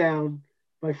Breakdown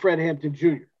by Fred Hampton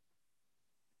Jr.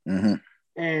 Mm-hmm.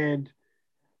 And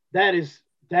that is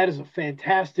a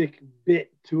fantastic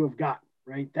bit to have gotten,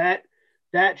 right?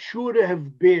 That should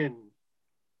have been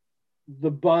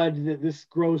the bud that this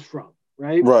grows from,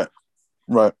 right?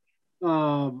 Right.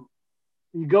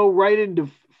 You go right into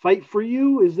Fight for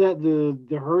You. Is that the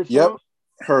Her song? Yep,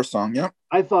 Her song. Yep.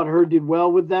 I thought Her did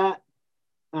well with that.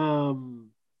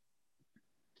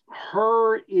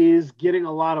 Her is getting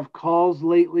a lot of calls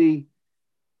lately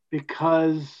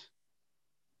because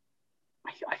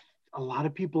a lot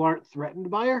of people aren't threatened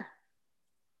by her.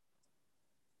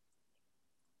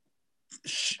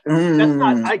 That's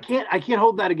not. I can't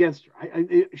hold that against her.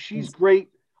 She's great.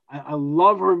 I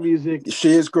love her music. She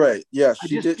is great. Yeah, I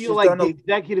just feel like the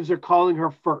executives are calling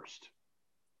her first.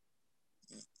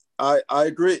 I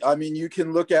agree. I mean, you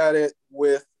can look at it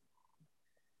with.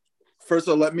 First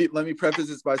of all, let me preface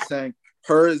this by saying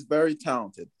Her is very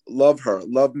talented. Love her.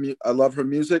 I love her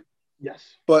music. Yes.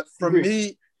 But for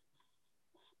me,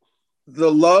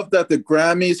 the love that the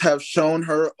Grammys have shown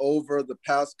her over the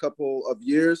past couple of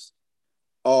years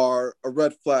are a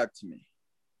red flag to me.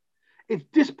 It's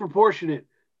disproportionate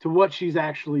to what she's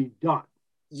actually done.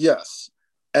 Yes.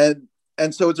 And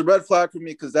so it's a red flag for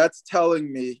me because that's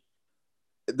telling me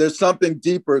there's something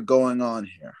deeper going on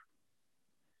here.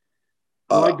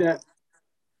 I like that.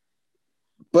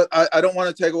 But I don't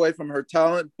want to take away from her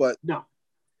talent, but no.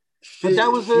 But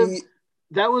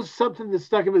that was something that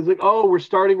stuck in me. It's like, oh, we're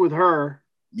starting with her.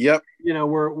 Yep. You know,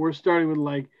 we're starting with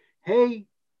like, hey,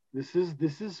 this is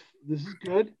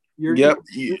good. Yeah.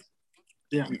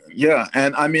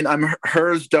 And I mean,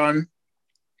 hers done.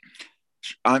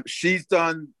 She's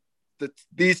done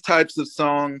these types of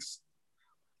songs.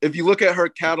 If you look at her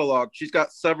catalog, she's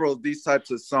got several of these types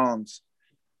of songs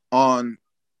on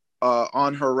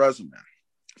her resume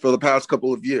for the past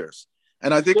couple of years.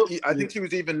 And I think she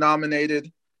was even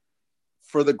nominated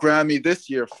for the Grammy this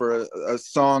year for a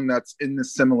song that's in the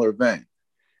similar vein.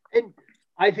 And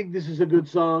I think this is a good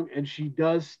song, and she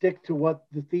does stick to what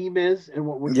the theme is and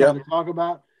what we're trying to talk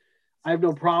about. I have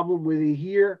no problem with it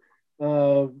here.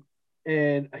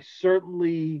 And I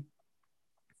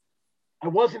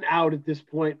wasn't out at this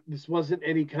point. This wasn't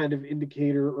any kind of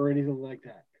indicator or anything like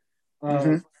that.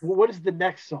 What is the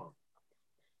next song?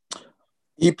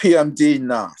 EPMD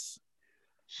Nas.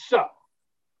 So,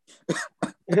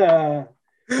 how do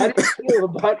you feel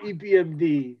about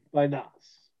EPMD by Nas?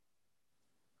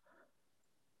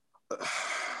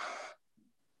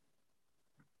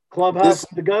 Clubhouse,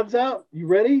 the guns out. You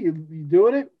ready? You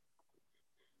doing it?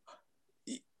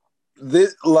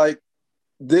 This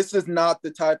is not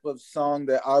the type of song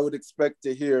that I would expect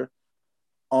to hear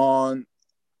on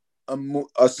a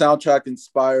soundtrack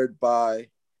inspired by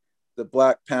the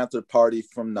Black Panther Party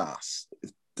from Nas.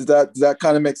 Does that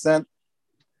kind of make sense?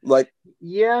 Like,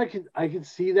 yeah, I can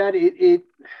see that.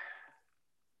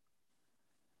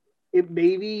 It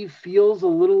maybe feels a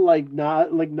little like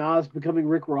Nas becoming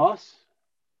Rick Ross.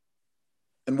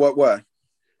 In what way?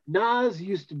 Nas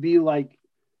used to be like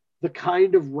the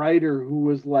kind of writer who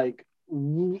was like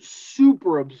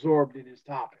super absorbed in his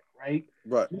topic, right?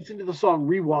 Right. Listen to the song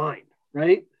Rewind,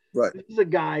 right? Right. This is a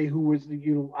guy who was,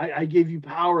 I gave you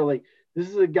power. Like, this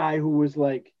is a guy who was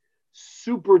like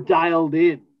super dialed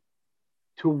in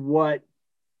to what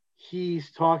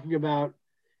he's talking about.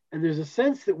 And there's a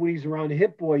sense that when he's around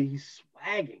Hit Boy, he's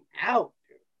swagging out,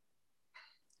 dude.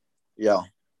 Yeah.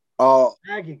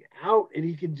 Swagging out, and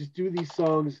he can just do these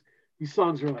songs. These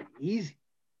songs are like easy.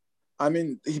 I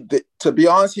mean, to be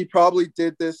honest, he probably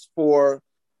did this for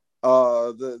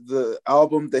the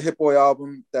album, the Hit Boy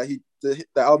album the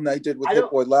album that he did with Hit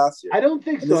Boy last year. I don't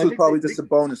think so. This was probably just a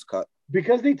bonus cut.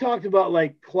 Because they talked about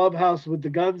like Clubhouse with the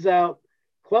guns out.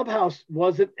 Clubhouse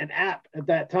wasn't an app at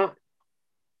that time.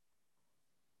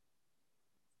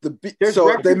 So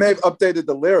they may have updated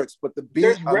the lyrics, but the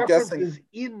beat, I'm guessing, references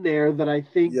in there that I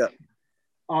think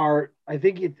are. I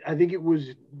think it was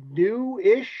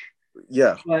new-ish.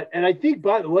 Yeah. And I think,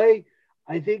 by the way,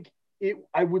 I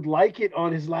would like it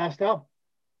on his last album.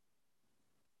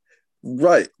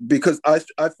 Right, because I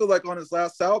feel like on his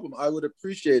last album I would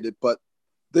appreciate it, but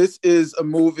this is a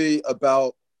movie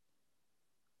about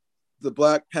the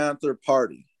Black Panther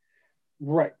Party.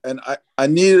 Right. And I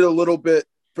needed a little bit,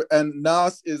 and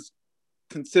Nas is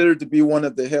considered to be one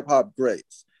of the hip hop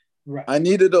greats. Right. I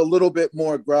needed a little bit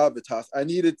more gravitas. I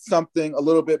needed something a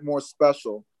little bit more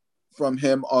special from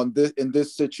him in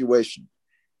this situation.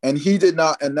 And he did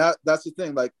not, and that's the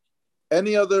thing. Like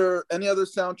any other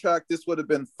soundtrack, this would have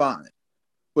been fine.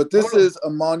 But this is a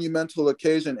monumental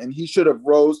occasion, and he should have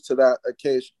rose to that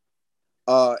occasion.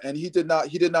 And he did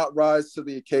not rise to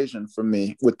the occasion for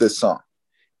me with this song.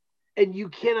 And you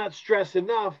cannot stress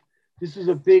enough, this is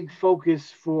a big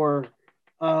focus for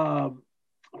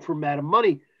Madam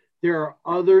Money. There are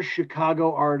other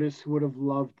Chicago artists who would have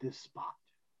loved this spot.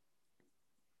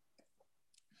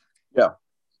 Yeah.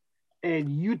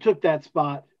 And you took that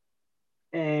spot,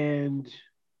 and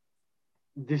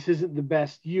this isn't the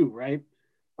best you, right?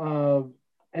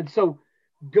 And so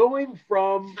going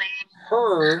from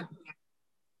her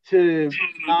to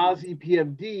Nas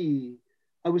EPMD,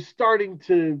 I was starting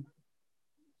to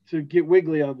get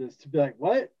wiggly on this, to be like,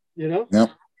 what? You know? Yeah.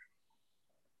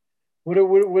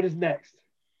 What is next?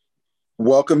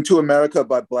 Welcome to America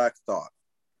by Black Thought.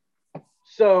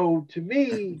 So to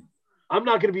me, I'm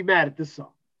not going to be mad at this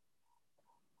song.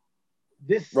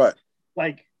 This, right,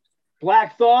 like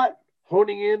Black Thought,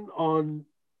 honing in on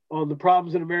the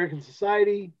problems in American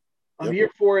society. I'm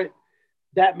here for it.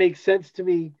 That makes sense to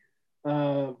me.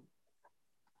 I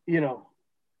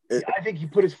think he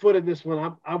put his foot in this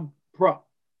one. I'm pro.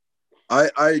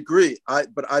 I agree.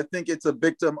 But I think it's a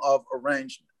victim of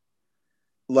arrangement.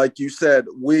 Like you said,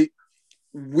 we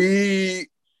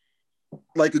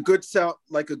like a good sound,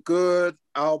 like a good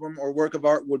album or work of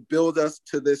art would build us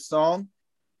to this song,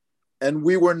 and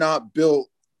we were not built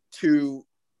to,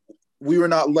 we were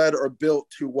not led or built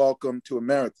to Welcome to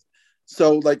America.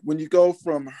 So like when you go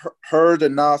from her to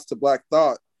Nas to Black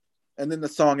Thought, and then the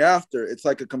song after, it's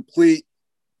like a complete,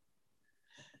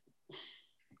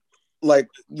 like,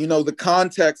 you know, the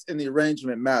context and the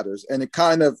arrangement matters, and it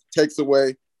kind of takes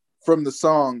away from the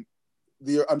song.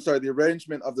 The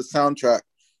arrangement of the soundtrack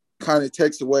kind of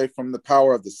takes away from the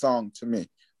power of the song to me.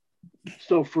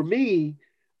 So for me,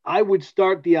 I would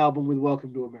start the album with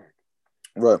Welcome to America.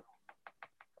 Right.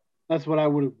 That's what I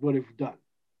would have done.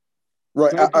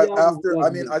 Right. After, I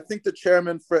mean, I think the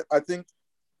chairman, I think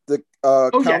the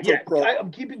Pro.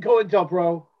 I'm keeping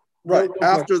COINTELPRO. Right.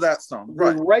 After that song.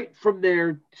 Right. Right from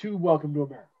there to Welcome to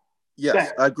America.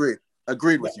 Yes, I agree.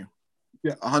 Agreed with you.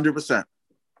 Yeah. 100%.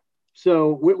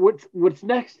 So what's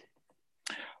next?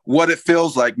 What It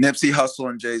Feels Like, Nipsey Hussle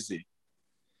and Jay-Z.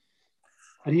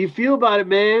 How do you feel about it,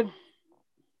 man?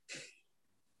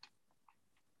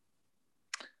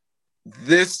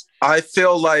 I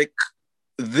feel like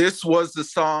this was the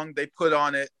song they put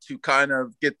on it to kind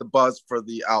of get the buzz for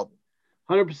the album.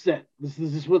 100%. This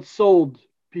is what sold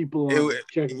people.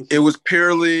 It was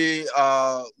purely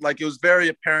like, it was very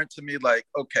apparent to me, like,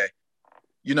 okay,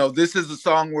 you know, this is the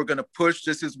song we're going to push.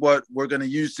 This is what we're going to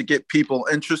use to get people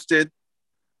interested.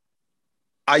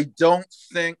 I don't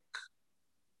think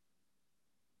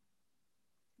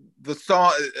the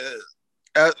song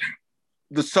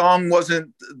was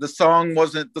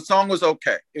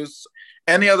okay. It was,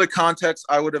 any other context,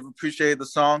 I would have appreciated the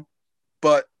song,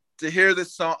 but to hear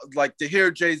this song, like to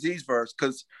hear Jay-Z's verse,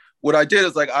 because what I did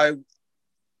is like I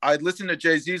listened to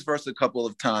Jay-Z's verse a couple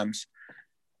of times,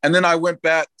 and then I went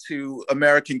back to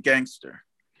American Gangster,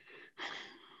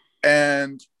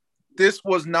 and this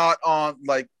was not on,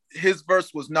 like, his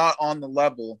verse was not on the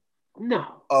level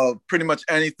of pretty much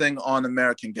anything on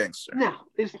American Gangster. No,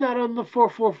 it's not on the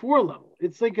 444 level.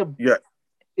 It's like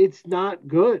it's not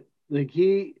good. Like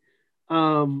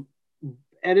and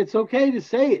it's okay to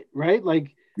say it, right?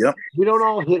 Like, yep, we don't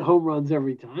all hit home runs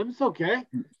every time. It's okay.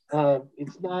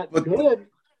 It's not good.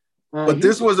 But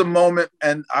this was a moment,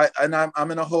 and I'm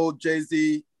gonna hold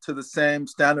Jay-Z to the same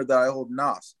standard that I hold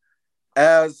Nas,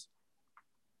 as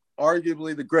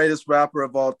arguably the greatest rapper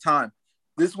of all time.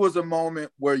 This was a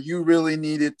moment where you really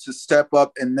needed to step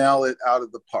up and nail it out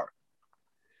of the park.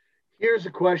 Here's a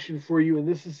question for you, and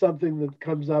this is something that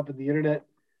comes up, and the internet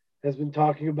has been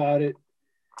talking about it.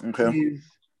 Okay. Is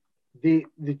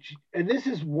and this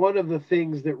is one of the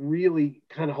things that really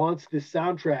kind of haunts this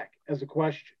soundtrack as a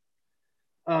question.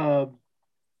 All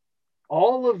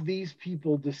of these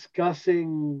people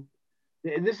discussing,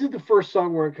 and this is the first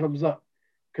song where it comes up,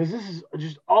 because this is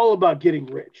just all about getting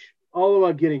rich, all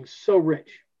about getting so rich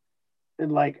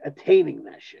and like attaining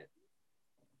that shit.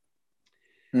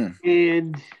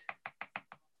 And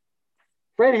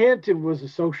Fred Hampton was a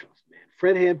socialist, man.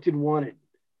 Fred Hampton wanted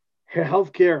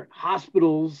healthcare,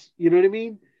 hospitals, you know what I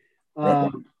mean?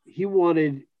 He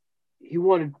wanted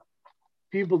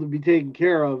people to be taken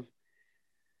care of.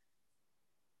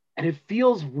 And it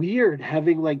feels weird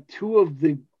having like two of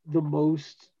the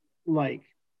most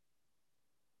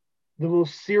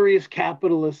serious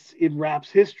capitalists in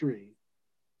rap's history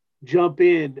jump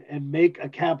in and make a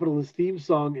capitalist theme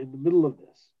song in the middle of this.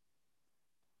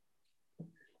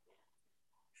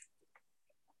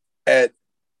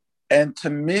 And to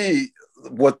me,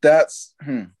 what that's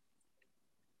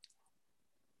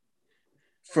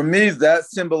for me, that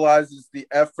symbolizes the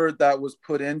effort that was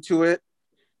put into it.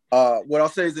 What I'll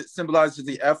say is it symbolizes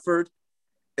the effort.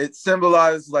 It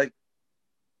symbolized, like,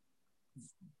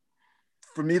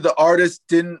 for me, the artist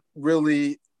didn't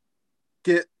really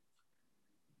sit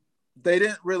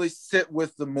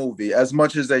with the movie as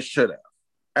much as they should have.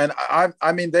 And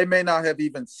I mean, they may not have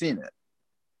even seen it.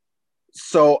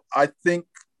 So I think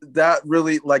that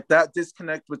really, like, that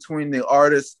disconnect between the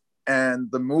artist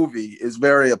and the movie is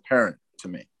very apparent to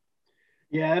me.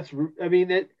 Yeah,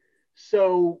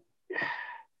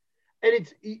 and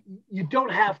it's, you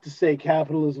don't have to say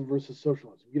capitalism versus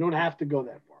socialism. You don't have to go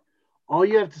that far. All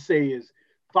you have to say is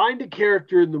find a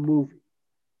character in the movie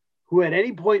who at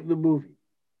any point in the movie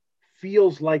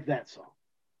feels like that song.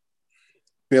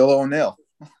 Bill O'Neill.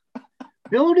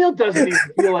 Bill O'Neill doesn't even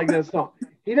feel like that song.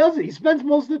 He doesn't. He spends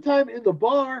most of the time in the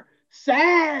bar,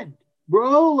 sad,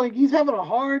 bro. Like, he's having a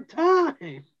hard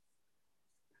time.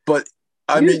 But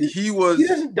I mean, he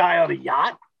doesn't die on a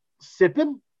yacht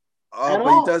sipping.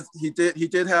 But he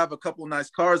did have a couple of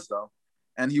nice cars, though.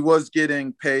 and he was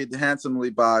getting paid handsomely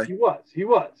by. He was,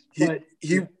 but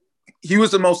he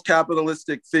was the most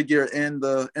capitalistic figure in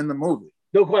the movie.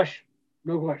 No question.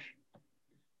 But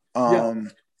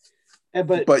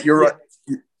you're right.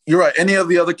 You're right. Any of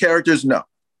the other characters, no,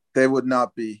 they would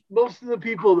not be. Most of the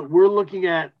people that we're looking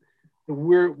at, that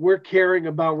we're caring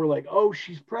about, we're like, oh,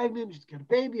 she's pregnant, she's got a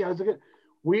baby. I was looking,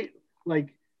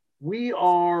 we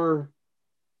are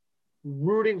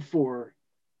rooting for.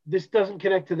 This doesn't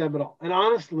connect to them at all, and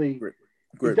honestly,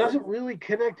 it doesn't really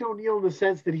connect to O'Neill in the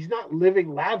sense that he's not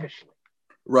living lavishly.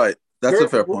 Right. That's a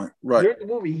fair point. Right. During the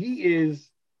movie, he is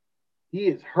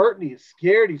hurting. He is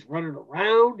scared. He's running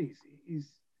around. He's.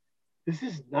 This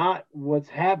is not what's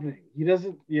happening. He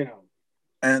doesn't,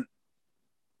 And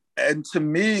to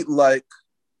me, like,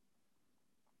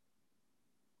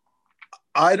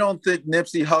 I don't think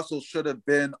Nipsey Hussle should have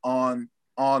been on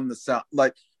the sound.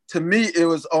 Like, to me, it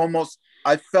was almost,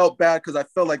 I felt bad because I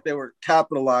felt like they were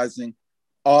capitalizing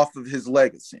off of his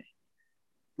legacy.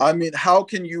 I mean, how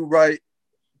can you write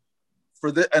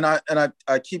for this? And I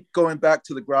keep going back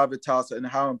to the gravitas and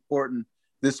how important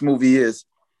this movie is.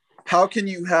 How can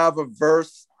you have a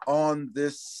verse on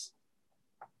this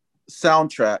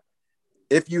soundtrack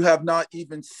if you have not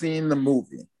even seen the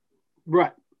movie?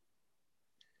 Right.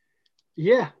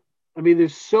 Yeah. I mean,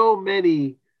 there's so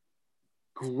many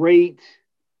great,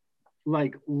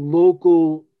 like,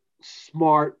 local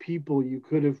smart people you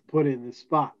could have put in the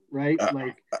spot, right?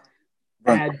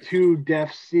 Add to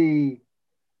Def C,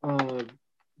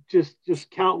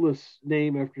 just countless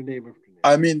name after name after name.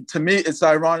 I mean, to me, it's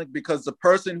ironic because the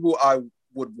person who I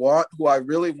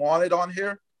really wanted on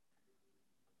here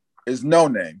is No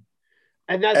Name.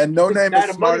 And No Name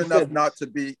is smart enough not to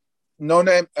be No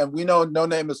Name, and we know No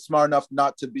Name is smart enough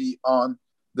not to be on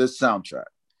this soundtrack.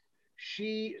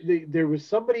 There was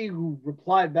somebody who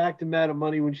replied back to Madam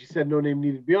Money when she said No Name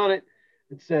needed to be on it,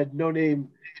 and said No Name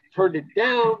turned it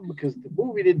down because the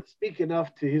movie didn't speak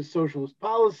enough to his socialist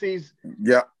policies.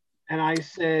 Yeah. And I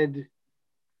said,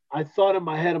 I thought in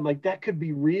my head, I'm like, that could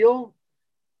be real,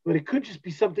 but it could just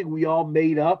be something we all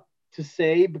made up to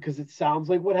say because it sounds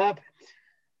like what happened.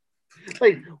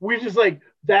 Like, we're just like,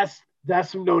 that's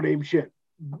some No Name shit.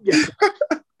 Yeah.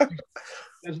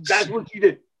 that's what she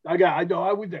did. I know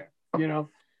I was there, I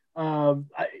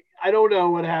don't know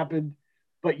what happened,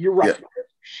 but you're right. Yeah.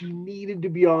 She needed to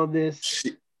be on this.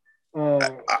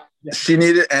 She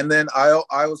needed, and then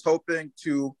I was hoping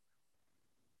to,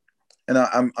 and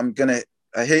I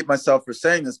hate myself for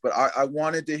saying this, but I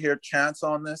wanted to hear Chance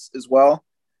on this as well.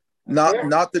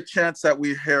 Not the Chance that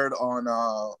we heard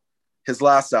on his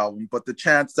last album, but the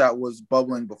Chance that was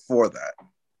bubbling before that.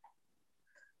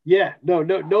 Yeah, no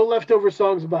leftover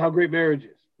songs about how great marriage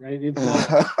is, right? It's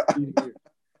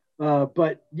not,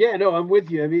 but yeah, no, I'm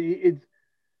with you. I mean,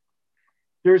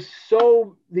 there's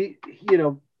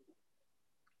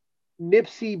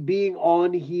Nipsey being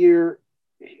on here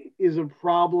is a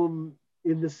problem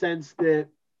in the sense that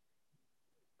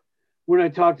when I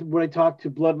talked to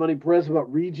Blood Money Perez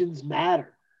about regions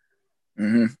matter,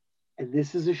 mm-hmm. and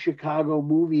this is a Chicago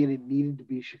movie, and it needed to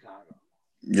be Chicago.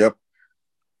 Yep.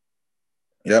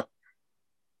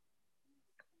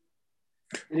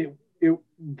 And it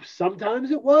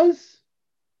sometimes it was,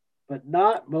 but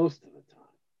not most of the time.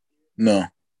 No.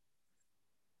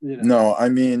 No, I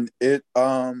mean it.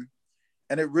 And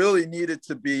it really needed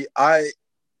to be. For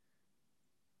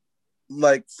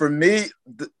me,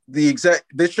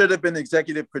 this should have been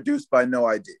executive produced by No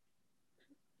ID.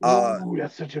 Ooh,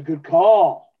 that's such a good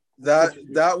call.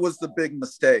 That was the big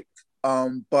mistake.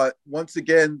 But once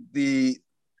again,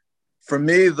 for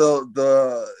me,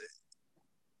 the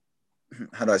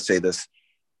how do I say this?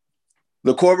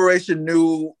 The corporation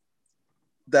knew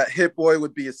that Hit Boy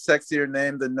would be a sexier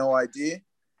name than No ID.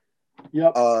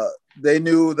 Yep. They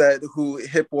knew that who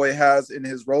Hit Boy has in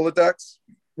his Rolodex.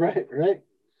 Right.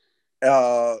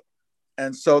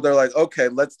 And so they're like, okay,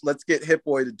 let's get Hit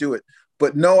Boy to do it.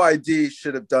 But No ID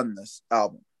should have done this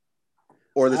album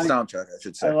or the soundtrack, I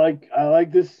should say. I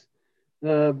like this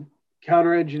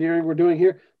counter engineering we're doing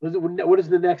here. What is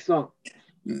the next song?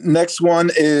 Next one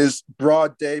is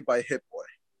Broad Day by Hit Boy.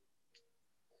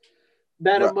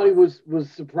 Madam Money was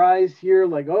surprised here,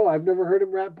 like, oh, I've never heard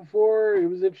him rap before. It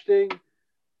was interesting.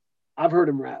 I've heard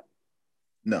him rap.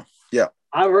 No, yeah,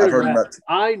 I've heard him rap.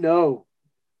 I know.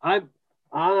 I've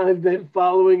been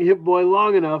following Hit Boy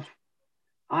long enough.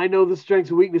 I know the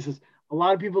strengths and weaknesses. A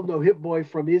lot of people know Hit Boy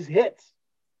from his hits.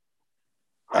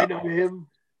 I know him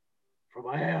from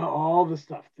all the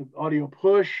stuff, the Audio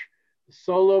Push, the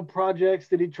solo projects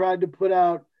that he tried to put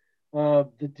out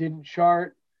that didn't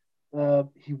chart.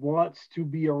 He wants to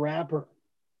be a rapper,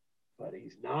 but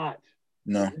he's not.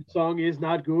 No. This song is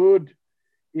not good.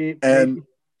 It may And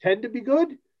tend to be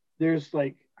good. There's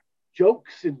like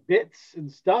jokes and bits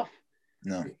and stuff.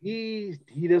 no, He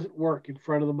doesn't work in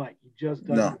front of the mic. He just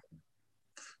doesn't.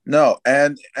 no, no.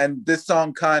 And this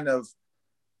song kind of,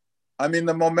 I mean,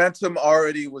 the momentum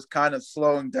already was kind of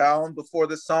slowing down before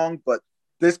the song, but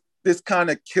this kind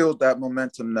of killed that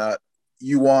momentum that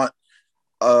you want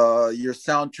your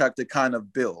soundtrack to kind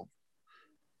of build.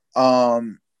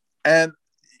 And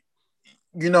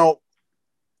you know,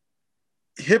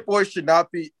 Hit Boy should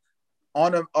not be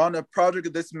on a project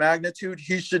of this magnitude.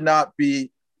 He should not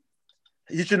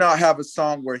have a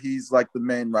song where he's like the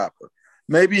main rapper.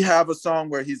 Maybe have a song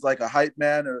where he's like a hype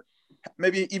man, or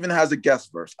maybe even has a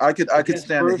guest verse. I could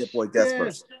stand a Hit Boy guest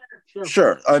verse.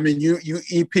 Sure. I mean, you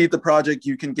EP the project,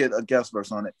 you can get a guest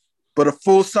verse on it. But a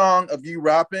full song of you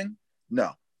rapping,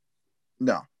 no.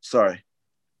 No, sorry.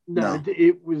 No.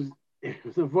 It was a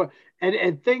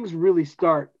and things really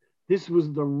start. This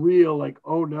was the real like,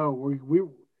 oh no,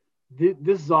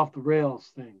 this is off the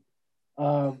rails thing.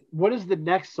 What is the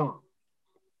next song?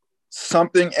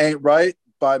 Something Ain't Right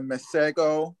by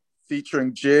Masego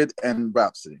featuring Jid and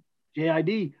Rhapsody.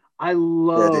 JID.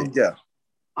 Yeah.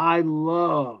 I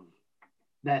love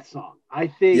that song. I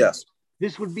think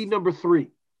this would be number 3.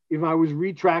 If I was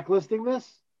retrack listing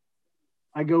this,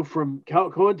 I go from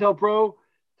COINTELPRO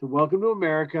to Welcome to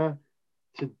America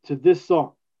to this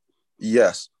song.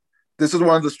 Yes. This is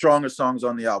one of the strongest songs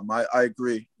on the album. I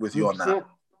agree with you on that.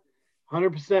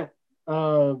 100%.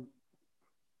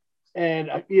 And,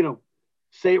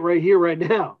 say it right here, right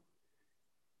now.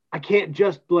 I can't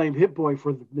just blame Hit Boy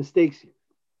for the mistakes here.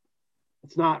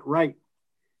 It's not right.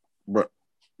 Right.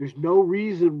 There's no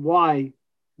reason why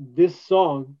this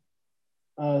song,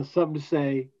 Something to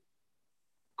Say,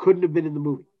 couldn't have been in the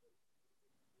movie.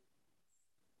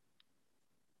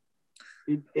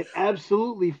 It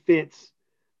absolutely fits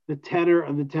the tenor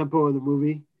and the tempo of the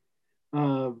movie,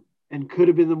 and could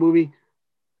have been the movie.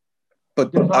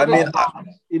 But I mean,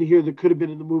 in here that could have been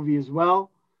in the movie as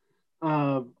well.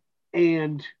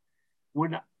 And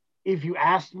if you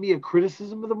asked me a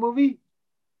criticism of the movie,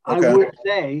 okay, I would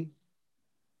say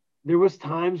there was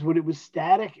times when it was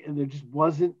static and there just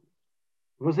wasn't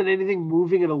anything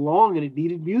moving it along, and it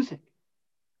needed music.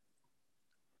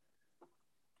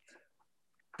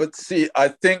 But see, I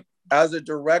think as a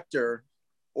director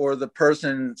or the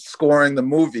person scoring the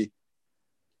movie,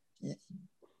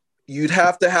 you'd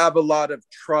have to have a lot of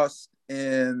trust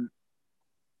in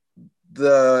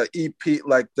the EP,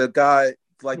 like the guy,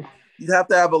 like you'd have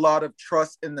to have a lot of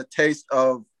trust in the taste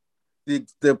of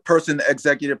the person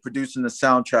executive producing the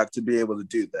soundtrack to be able to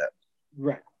do that.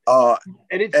 Right. And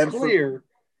it's clear.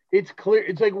 It's clear.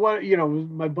 It's like what,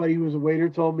 my buddy who was a waiter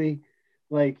told me,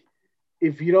 like,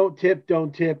 if you don't tip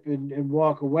and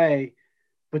walk away,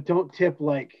 but don't tip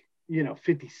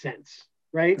 50 cents,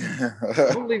 right?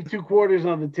 Don't leave 2 quarters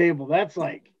on the table. That's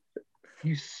like,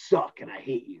 you suck and I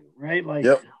hate you, right? Like,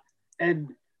 yep.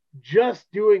 And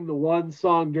just doing the one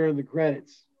song during the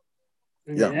credits,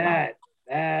 that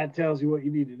tells you what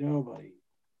you need to know, buddy.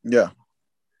 Yeah.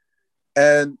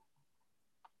 And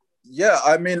yeah,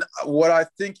 I mean, what I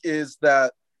think is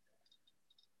that,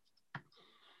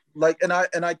 and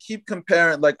I keep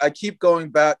comparing, I keep going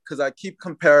back because I keep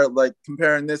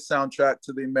comparing this soundtrack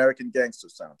to the American Gangster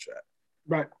soundtrack.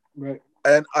 Right.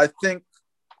 And I think,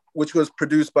 which was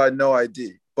produced by No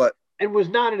ID, but and was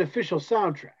not an official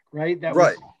soundtrack, right? That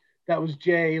was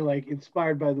Jay,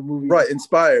 inspired by the movie. Right,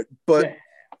 inspired. But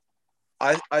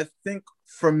yeah. I think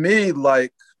for me,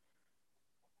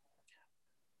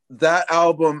 that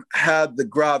album had the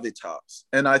gravitas,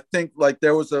 and I think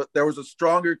there was a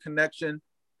stronger connection,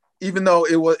 even though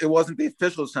it wasn't the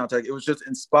official soundtrack. It was just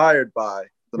inspired by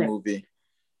the movie.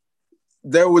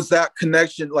 There was that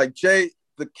connection. Jay,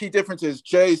 the key difference is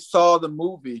Jay saw the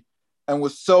movie and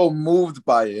was so moved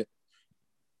by it.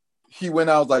 He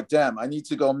went out like, damn, I need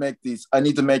to make these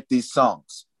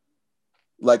songs.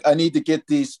 I need to get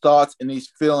these thoughts and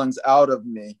these feelings out of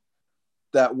me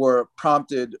that were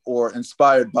prompted or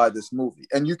inspired by this movie.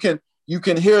 And you can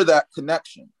hear that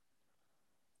connection.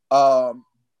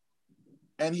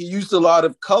 And he used a lot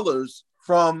of colors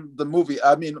from the movie.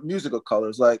 I mean, musical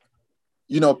colors,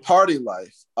 Party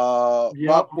Life,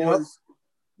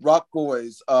 Rock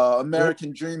Boys,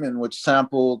 American Dreamin', which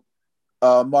sampled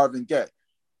Marvin Gaye.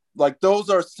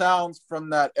 Those are sounds from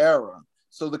that era.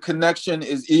 So the connection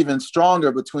is even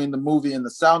stronger between the movie and the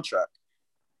soundtrack.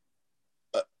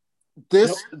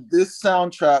 This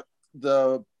soundtrack,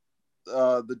 the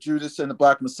Judas and the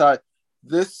Black Messiah,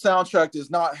 this soundtrack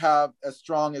does not have that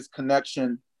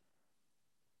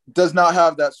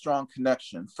strong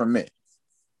connection for me.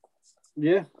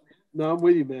 Yeah. No, I'm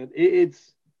with you, man.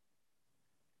 It's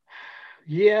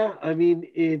yeah. I mean,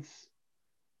 it's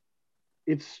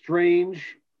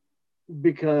strange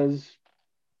because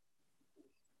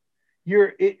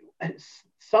you're it.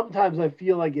 Sometimes I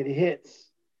feel like it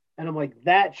hits, and I'm like,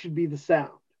 that should be the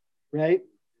sound, right?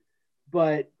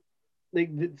 But like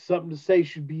something to say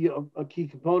should be a key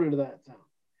component of that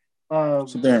sound.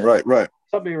 Something right, right.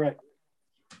 Something right.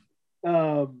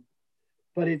 Um,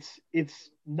 but it's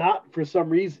not for some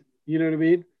reason. You know what I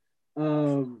mean?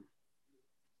 Um,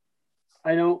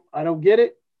 I don't get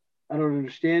it. I don't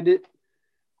understand it.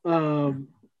 Um,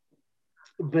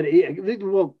 but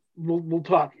we'll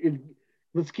talk.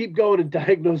 Let's keep going and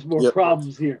diagnose more Yep.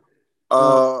 problems here.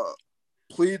 Uh,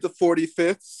 Plead the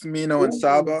 45th, Smino and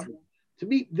Saba. To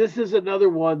me, this is another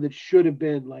one that should have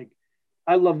been like.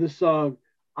 I love this song.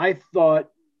 I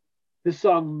thought this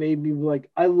song made me like.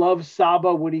 I love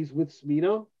Saba when he's with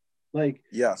Smino. Like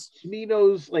Yes.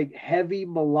 Smino's like heavy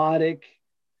melodic,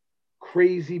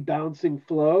 crazy bouncing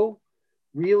flow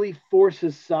really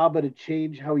forces Saba to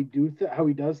change how how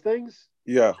he does things,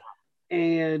 Yeah.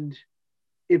 and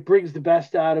it brings the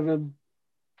best out of him.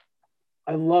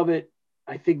 I love it.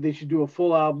 I think they should do a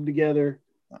full album together.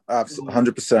 Absolutely,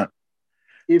 100%.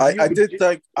 If I you did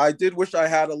think I did wish I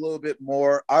had a little bit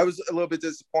more. I was a little bit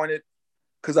disappointed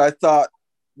because I thought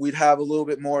we'd have a little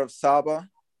bit more of Saba.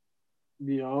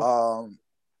 you know,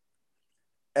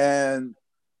 And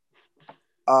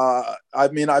I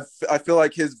mean, I feel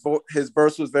like his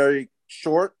verse was very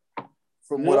short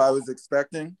from what I was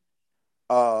expecting.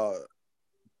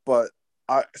 But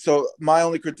so my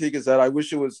only critique is that I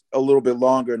wish it was a little bit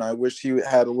longer, and I wish he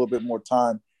had a little bit more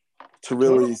time to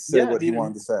really say what he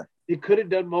wanted to say. It could have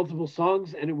done multiple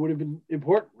songs, and it would have been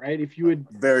important, right? If you had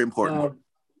very important,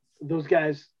 those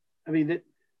guys. I mean,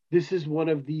 this is one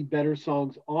of the better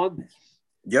songs on this.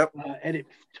 Yep, and it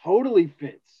totally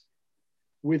fits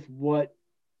with what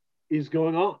is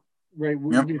going on, right?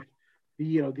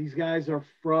 Yep. These guys are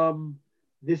from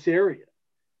this area,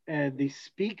 and they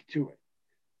speak to it,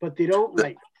 but they don't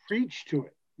like preach to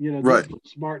it. Right. These are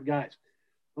smart guys.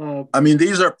 I mean,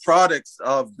 these are products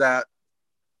of that,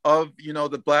 of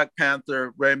the Black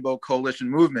Panther Rainbow Coalition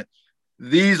movement.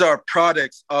 These are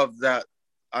products of that.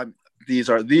 These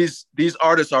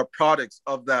artists are products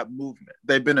of that movement.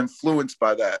 They've been influenced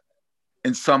by that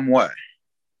in some way,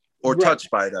 or touched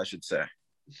by it, I should say.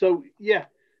 So yeah,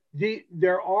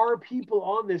 there are people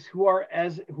on this who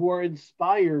are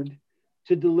inspired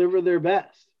to deliver their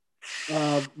best,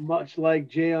 much like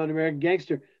Jay on American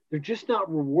Gangster. They're just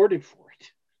not rewarded for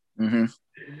it.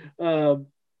 Mm-hmm.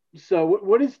 So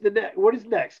what is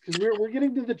next? Because we're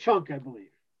getting to the chunk, I believe.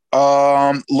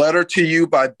 Letter to You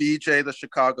by BJ the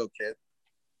Chicago Kid.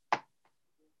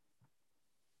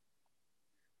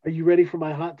 Are you ready for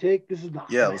my hot take? This is the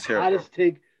hottest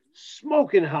take,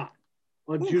 smoking hot,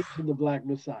 on Judas and the Black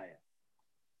Messiah.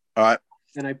 All right.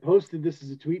 And I posted this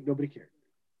as a tweet. Nobody cared.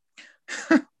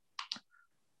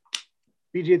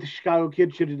 BJ the Chicago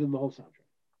Kid should have done the whole soundtrack.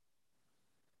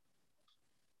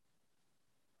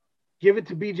 Give it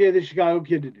to BJ the Chicago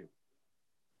Kid to do.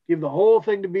 Give the whole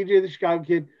thing to BJ the Chicago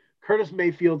Kid, Curtis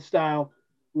Mayfield style.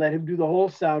 Let him do the whole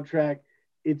soundtrack.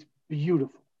 It's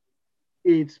beautiful.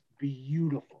 It's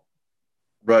beautiful.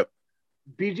 Right.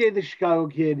 BJ the Chicago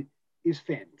Kid is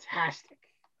fantastic.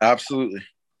 Absolutely.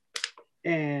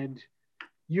 And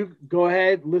you go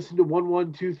ahead, listen to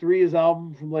 1123, his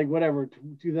album from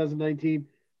 2019.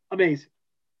 Amazing.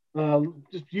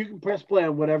 Just you can press play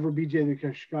on whatever BJ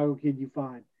the Chicago Kid you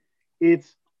find.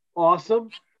 It's awesome.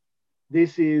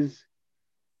 This is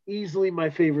easily my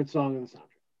favorite song of the soundtrack.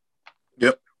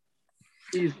 Yep.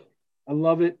 Easily. I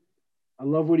love it. I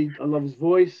love his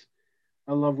voice.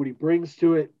 I love what he brings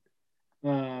to it.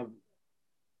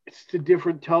 It's a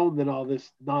different tone than all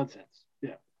this nonsense.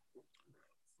 Yeah.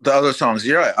 The other songs,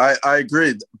 yeah, I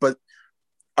agree. But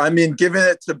I mean, giving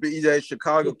it to BJ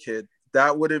Chicago Kid,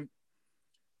 that wouldn't.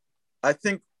 I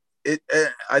think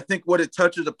what it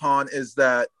touches upon is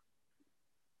that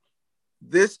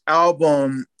this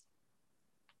album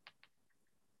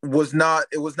was not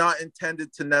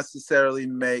intended to necessarily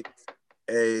make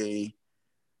a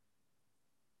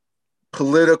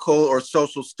political or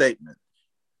social statement.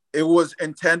 It was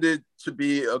intended to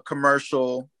be a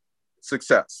commercial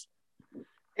success.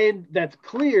 And that's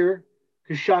clear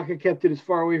because Shaka kept it as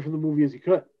far away from the movie as he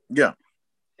could. Yeah.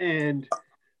 And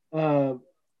so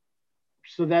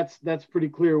that's pretty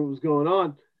clear what was going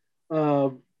on.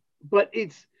 But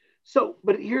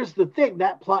here's the thing,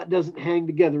 that plot doesn't hang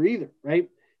together either, right?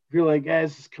 If you're like,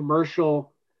 as this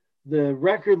commercial, the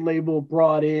record label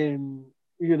brought in,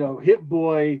 Hit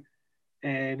Boy,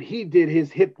 and he did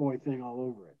his Hit Boy thing all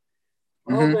over it.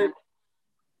 Well, then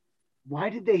why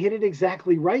did they hit it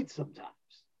exactly right sometimes?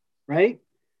 Right?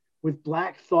 With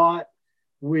Black Thought,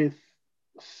 with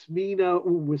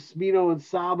Smino and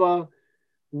Saba,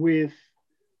 with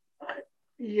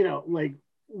like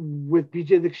with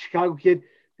BJ the Chicago Kid,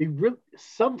 they really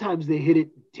sometimes they hit it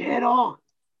dead on.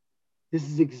 This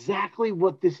is exactly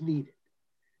what this needed.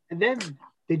 And then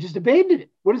they just abandoned it.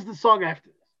 What is the song after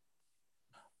this?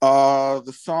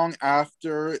 The song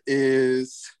after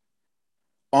is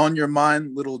On Your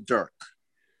Mind, Little Durk.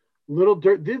 Little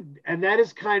Durk, and that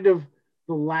is kind of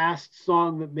the last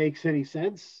song that makes any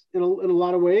sense in a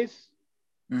lot of ways.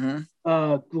 Mm-hmm.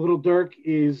 Little Durk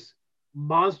is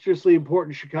monstrously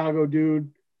important Chicago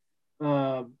dude.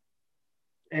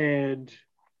 And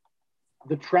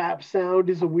the trap sound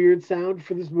is a weird sound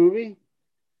for this movie,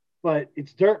 but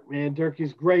it's Durk, man. Durk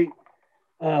is great.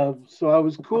 So I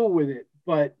was cool with it.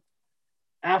 But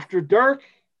after Durk,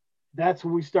 that's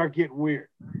when we start getting weird.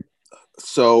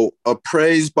 So,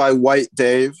 Appraised by White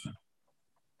Dave.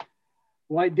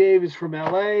 White Dave is from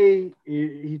LA.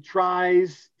 He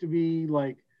tries to be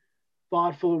like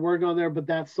thoughtful and working on there, but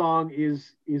that song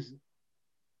is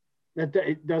that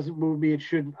it doesn't move me. It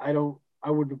shouldn't. I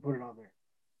wouldn't have put it on there.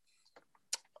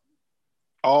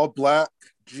 All Black,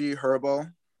 G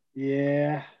Herbo.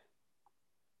 Yeah.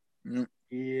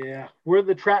 Yeah. We're in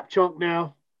the trap chunk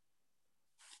now.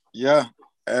 Yeah.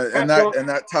 And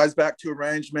that ties back to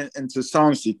arrangement and to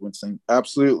song sequencing.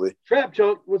 Absolutely. Trap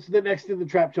chunk. What's the next in the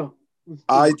trap chunk?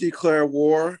 I Declare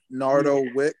War, Nardo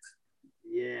Wick.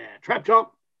 Yeah. Trap chunk.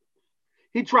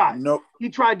 He tried. Nope. He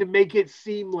tried to make it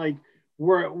seem like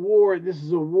we're at war. This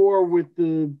is a war with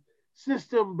the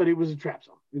system, but it was a trap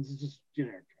song. It's just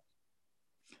generic.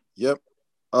 Yep.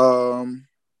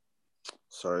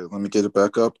 Sorry, let me get it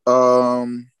back up.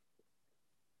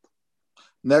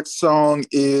 Next song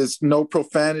is No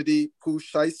Profanity, Pooh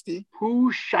Shiesty.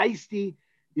 Pooh Shiesty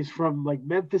is from like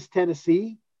Memphis,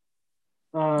 Tennessee.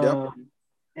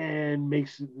 And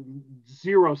makes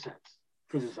zero sense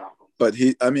for this album. But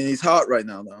he's hot right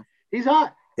now, though. He's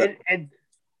hot. And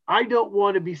I don't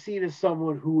want to be seen as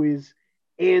someone who is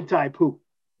anti-Pooh,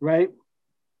 right?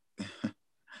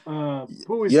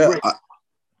 Pooh is great,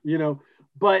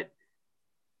 but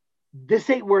this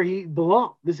ain't where he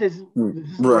belongs. This isn't the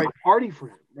right party for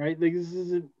him, right? Like this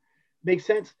doesn't make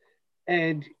sense.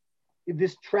 And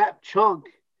this trap chunk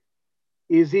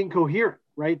is incoherent,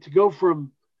 right? To go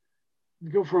from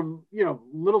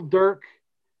Little Durk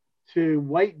to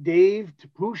White Dave to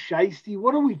Pooh Shiesty.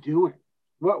 What are we doing?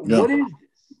 What is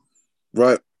this?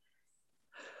 Right.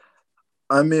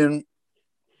 I mean,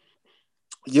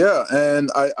 yeah, and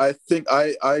I think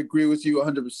I agree with you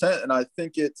 100%. And I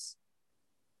think it's,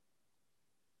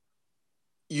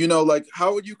 like,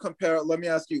 how would you compare? Let me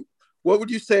ask you, what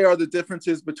would you say are the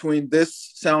differences between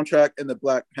this soundtrack and the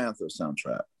Black Panther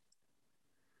soundtrack?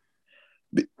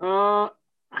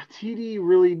 TD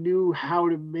really knew how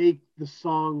to make the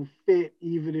song fit,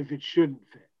 even if it shouldn't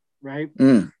fit, right?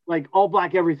 Like All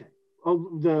Black Everything,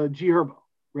 the G Herbo,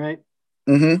 right?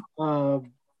 Mm-hmm.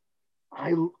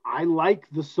 I like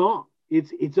the song.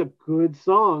 It's a good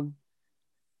song.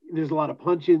 There's a lot of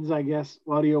punch-ins, I guess,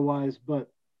 audio-wise, but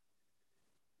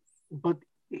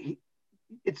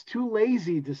it's too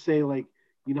lazy to say, like,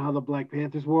 you know how the Black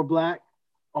Panthers wore black?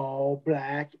 All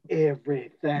black,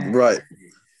 everything. Right.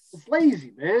 It's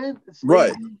lazy, man. It's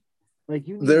lazy. Right. Like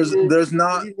you need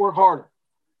to work harder.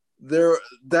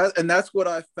 That's what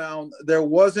I found. There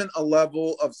wasn't a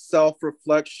level of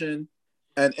self-reflection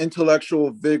and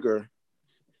intellectual vigor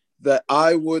that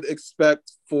I would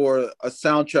expect for a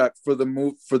soundtrack for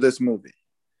this movie.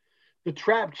 The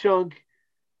trap chunk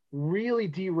really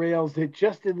derails it,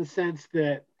 just in the sense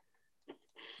that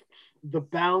the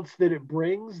bounce that it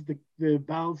brings, the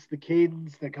bounce, the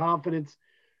cadence, the confidence,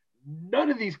 none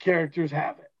of these characters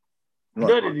have it. Right.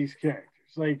 None of these characters.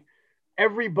 Like,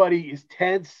 everybody is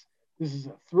tense. This is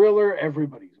a thriller.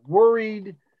 Everybody's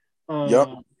worried. Yep.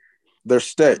 They're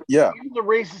steady. Yeah. Even the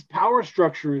racist power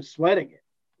structure is sweating it.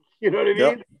 You know what I mean?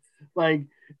 Yep. Like,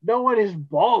 no one is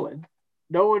balling.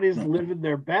 No one is living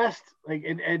their best. Like,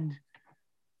 and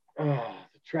the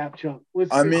trap chunk.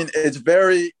 It's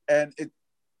very, and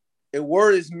it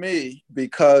worries me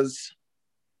because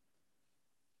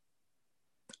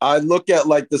I look at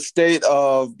like the state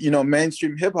of,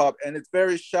 mainstream hip hop, and it's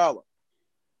very shallow.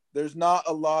 There's not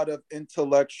a lot of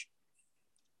intellectual.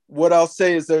 What I'll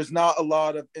say is there's not a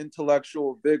lot of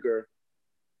intellectual vigor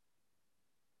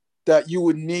that you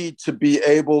would need to be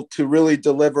able to really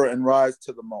deliver and rise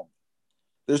to the moment.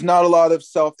 There's not a lot of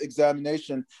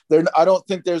self-examination. I don't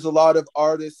think there's a lot of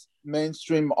artists,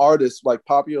 mainstream artists, like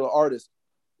popular artists,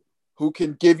 who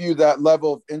can give you that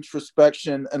level of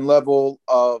introspection and level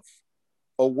of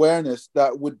awareness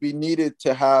that would be needed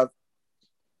to have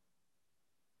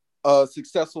a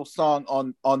successful song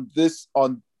on this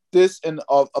and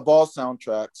of all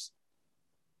soundtracks.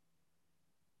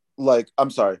 Like,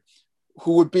 I'm sorry,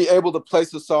 who would be able to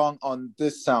place a song on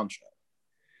this soundtrack?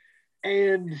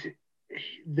 And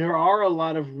there are a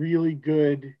lot of really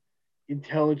good,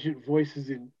 intelligent voices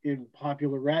in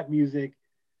popular rap music,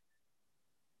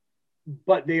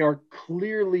 but they are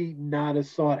clearly not as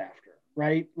sought after,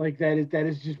 right? Like that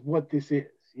is just what this is,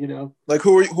 you know. Like,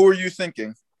 who are you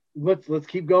thinking? Let's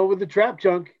keep going with the trap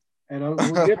chunk, and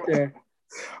we'll get there.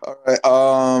 All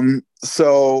right.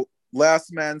 So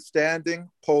Last Man Standing,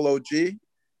 Polo G.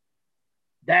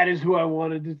 That is who I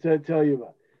wanted to tell you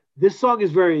about. This song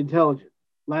is very intelligent.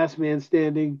 Last Man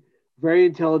Standing, very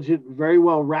intelligent, very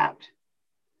well rapped,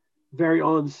 very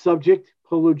on subject.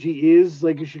 Polo G is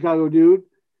like a Chicago dude,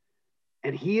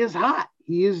 and he is hot.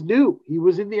 He is new. He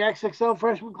was in the XXL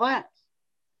freshman class.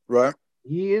 Right.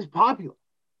 He is popular.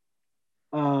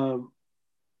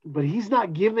 But he's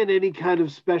not given any kind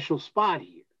of special spot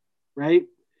here, right?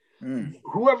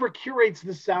 Whoever curates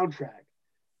the soundtrack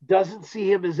doesn't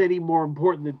see him as any more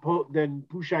important than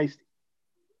Pooh Shiesty,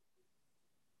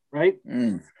 right?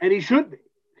 And he should be.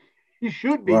 He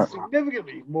should be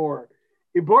significantly more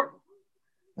important,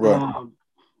 right?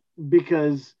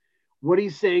 Because what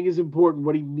he's saying is important.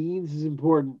 What he means is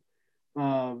important.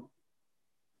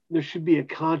 There should be a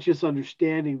conscious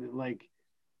understanding that, like,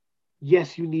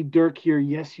 yes, you need Dirk here.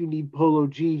 Yes, you need Polo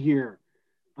G here.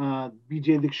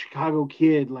 BJ the Chicago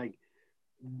Kid. Like,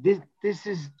 this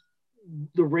is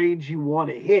the range you want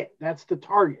to hit. That's the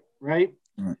target, right?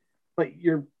 But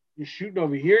you're shooting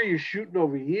over here. You're shooting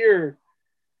over here.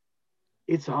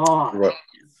 It's odd.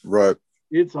 Right.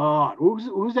 It's odd.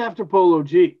 Who's after Polo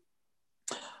G?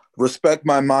 Respect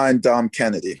My Mind, Dom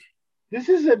Kennedy. This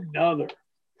is another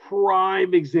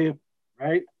prime example,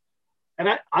 right? And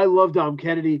I love Dom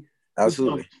Kennedy.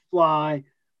 Absolutely. Fly.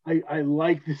 I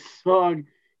like this song.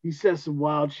 He says some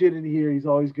wild shit in here. He's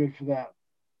always good for that.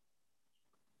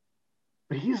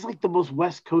 But he's like the most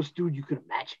West Coast dude you could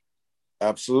imagine.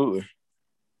 Absolutely.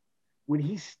 When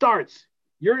he starts,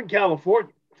 you're in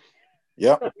California.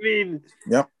 Yep. I mean,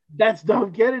 yep. That's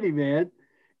Dom Kennedy, man.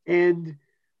 And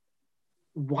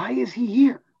why is he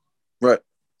here? Right.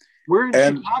 We're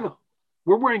in Chicago.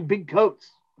 We're wearing big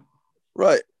coats.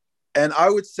 Right. And I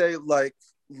would say, like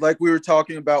we were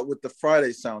talking about with the Friday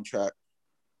soundtrack,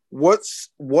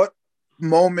 what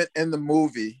moment in the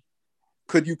movie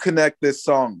could you connect this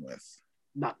song with?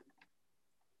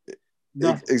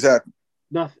 Nothing. Exactly.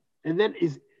 Nothing. And then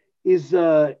is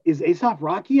A$AP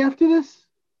Rocky after this?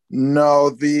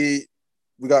 No, we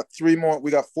got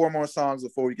 4 more songs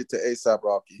before we get to A$AP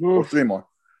Rocky. Or 3 more.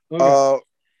 Okay.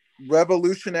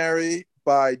 Revolutionary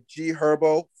by G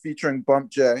Herbo featuring Bump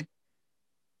J.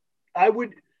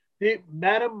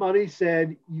 Madam Money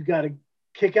said you got to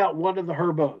kick out one of the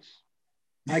Herbos.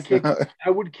 I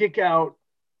would kick out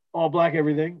All Black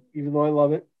Everything, even though I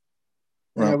love it.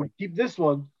 And I would keep this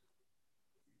one,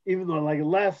 even though I like it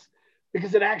less,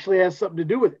 because it actually has something to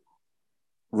do with it.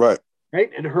 Right. Right.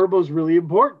 And Herbo's really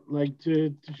important, like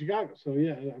to Chicago. So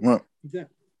yeah. Right.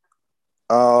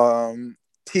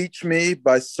 Teach Me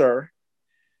by Sir.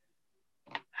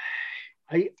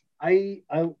 I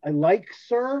like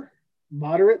Sir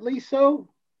moderately so,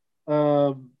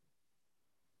 but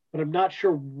I'm not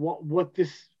sure what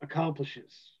this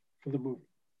accomplishes for the movie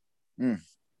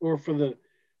or for the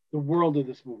world of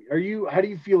this movie. How do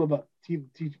you feel about Teach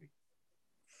Me?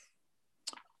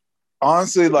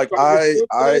 Honestly, like I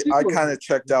kind of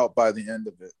checked out by the end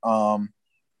of it.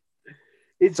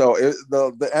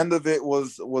 The end of it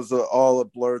was all a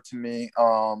blur to me.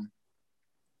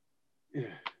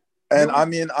 And I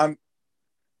mean,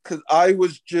 because I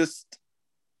was just,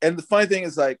 and the funny thing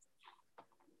is, like,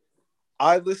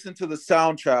 I listened to the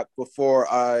soundtrack before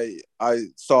I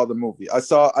saw the movie. I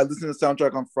listened to the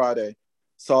soundtrack on Friday,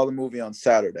 saw the movie on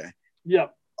Saturday.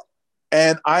 Yep.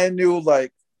 And I knew,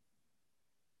 like,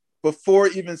 before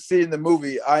even seeing the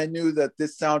movie, I knew that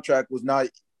this soundtrack was not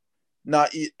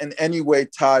in any way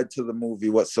tied to the movie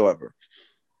whatsoever.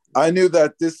 I knew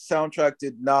that this soundtrack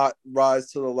did not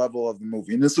rise to the level of the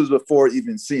movie, and this was before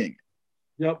even seeing it.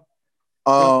 Yep.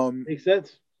 Makes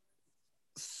sense.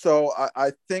 So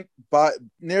I think by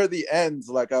near the end,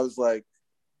 like, I was like,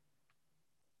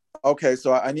 okay,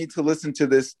 so I need to listen to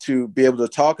this to be able to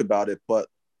talk about it, but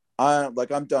I'm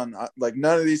done. Like,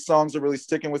 none of these songs are really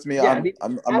sticking with me. Yeah,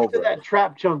 I'm after over that it.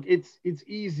 Trap chunk, it's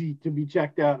easy to be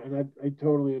checked out, and I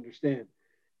totally understand.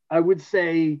 I would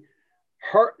say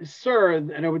Sir,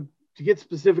 and I would, to get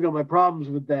specific on my problems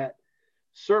with that,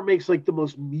 Sir makes like the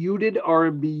most muted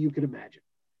R&B you could imagine.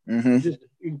 Mm-hmm. just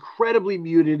incredibly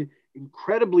muted,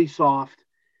 incredibly soft,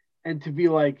 and to be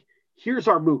like, here's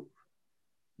our move: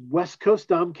 West Coast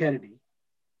Dom Kennedy,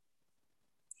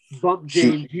 bump Shoot.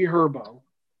 James G Herbo,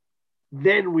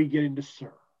 then we get into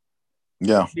Sir.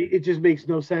 Yeah. It just makes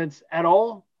no sense at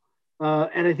all.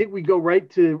 And I think we go right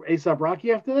to ASAP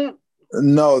Rocky after that.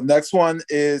 No, next one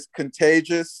is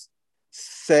Contagious,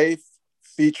 Safe,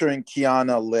 featuring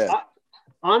Kiana Lit.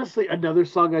 Honestly, another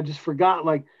song I just forgot.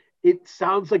 Like, it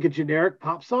sounds like a generic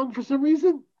pop song for some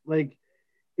reason. Like,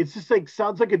 it's just like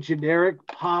sounds like a generic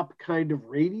pop kind of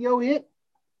radio hit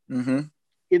Mm-hmm.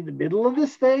 in the middle of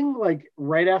this thing, like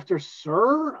right after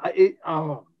Sir.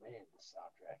 Oh man, the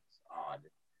soundtrack is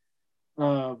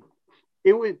odd.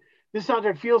 It was this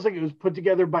soundtrack feels like it was put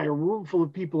together by a room full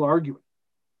of people arguing.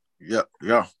 Yeah,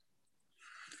 yeah.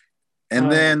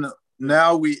 And then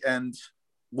now we end,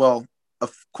 well,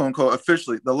 quote unquote,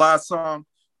 officially. The last song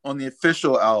on the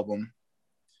official album,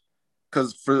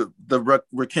 because for the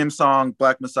Rakim song,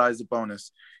 Black Messiah is a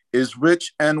bonus, is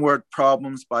Rich N-Word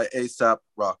Problems by ASAP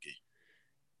Rocky.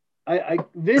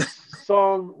 This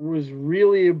song was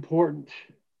really important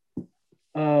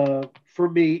for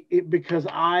me because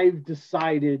I've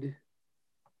decided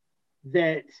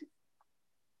that,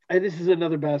 and this is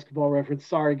another basketball reference.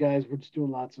 Sorry, guys, we're just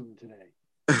doing lots of them today.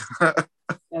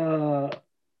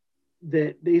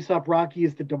 That ASAP Rocky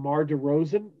is the DeMar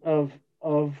DeRozan of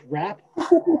rap.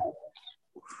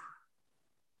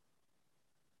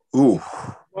 Ooh.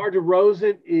 DeMar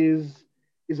DeRozan is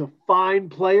a fine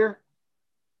player,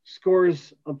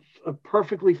 scores a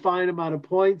perfectly fine amount of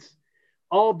points.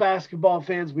 All basketball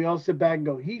fans, we all sit back and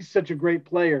go, "He's such a great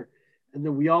player," and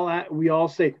then we all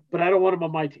say, "But I don't want him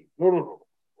on my team." No.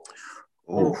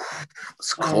 Oh,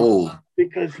 it's cold.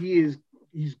 Because he's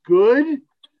good.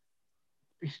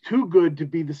 He's too good to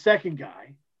be the second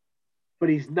guy, but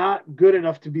he's not good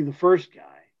enough to be the first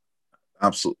guy.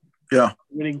 Absolutely, yeah.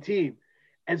 Winning team,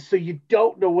 and so you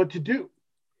don't know what to do.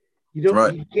 You don't.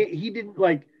 Right. He didn't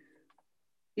like.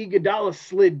 Iguodala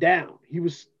slid down.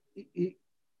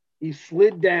 He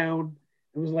slid down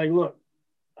and was like, "Look,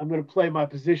 I'm going to play my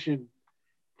position."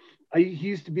 He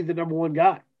used to be the number one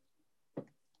guy.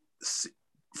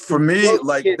 For me,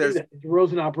 like there's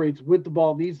DeRozan operates with the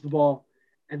ball, needs the ball,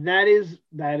 and that is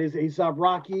ASAP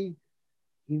Rocky.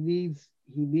 He needs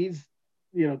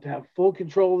to have full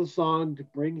control of the song to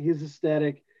bring his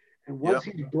aesthetic, and once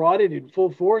he's brought it in full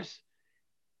force,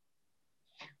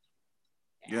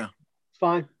 yeah, it's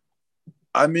fine.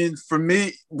 I mean, for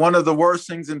me, one of the worst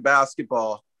things in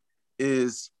basketball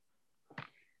is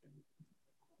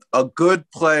a good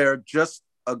player, just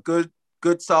a good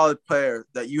solid player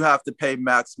that you have to pay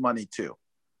max money to.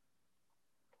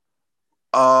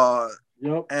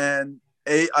 Yep. And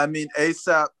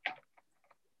ASAP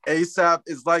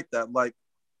is like that. Like,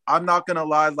 I'm not gonna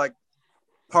lie, like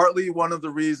partly one of the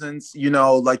reasons,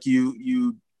 like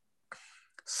you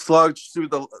sludge through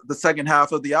the second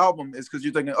half of the album is because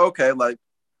you're thinking, okay, like,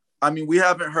 I mean, we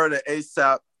haven't heard an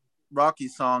ASAP Rocky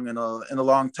song in a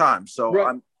long time. So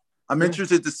right. I'm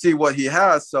interested to see what he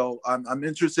has. So I'm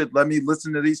interested. Let me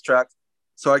listen to these tracks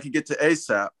so I can get to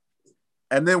ASAP.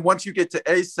 And then once you get to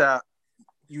ASAP,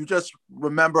 you just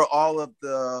remember all of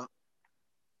the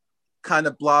kind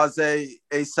of blasé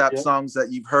ASAP songs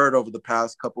that you've heard over the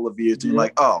past couple of years. And you're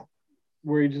like, oh.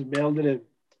 Where he just mailed it in.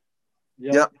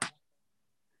 Yep.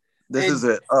 This is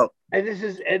it. Oh. And this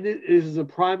is a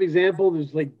prime example.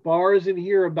 There's like bars in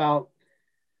here about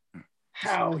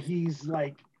how he's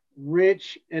like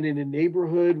rich and in a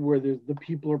neighborhood where the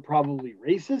people are probably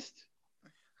racist,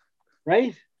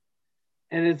 right?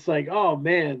 And it's like, oh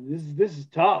man, this is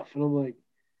tough. And I'm like,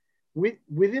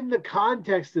 within the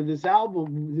context of this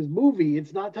album, this movie,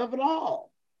 it's not tough at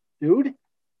all, dude.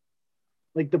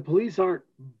 Like the police aren't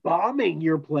bombing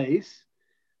your place.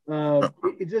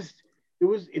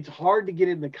 It's hard to get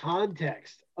in the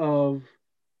context of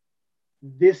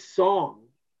this song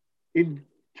in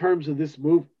terms of this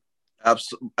movie.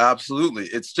 Absolutely.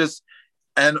 It's just,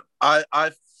 and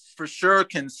I for sure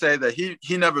can say that he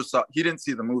didn't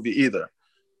see the movie either.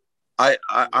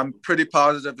 I'm pretty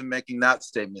positive in making that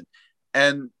statement.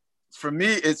 And for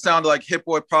me, it sounded like Hit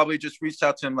Boy probably just reached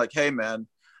out to him like, hey man,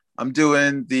 I'm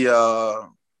doing the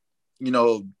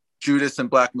Judas and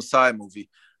Black Messiah movie.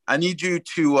 I need you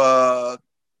to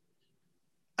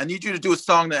do a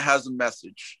song that has a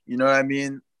message. You know what I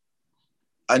mean?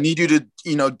 I need you to,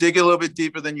 dig a little bit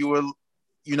deeper than you were,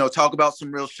 talk about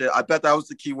some real shit. I bet that was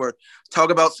the key word.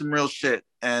 Talk about some real shit,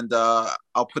 and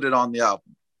I'll put it on the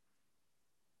album.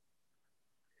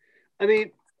 I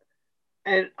mean,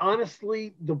 and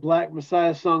honestly, the Black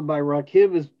Messiah song by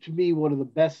Rakim is, to me, one of the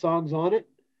best songs on it.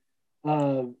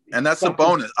 And that's a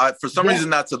bonus. For some reason,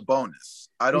 that's a bonus.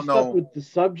 I don't know. With the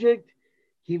subject,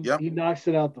 he Yep. knocks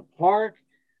it out the park.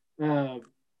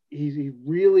 He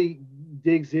really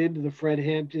digs into the Fred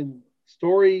Hampton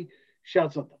story,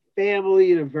 shouts out the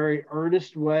family in a very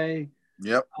earnest way.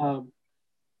 Yep.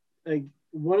 Like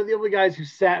one of the only guys who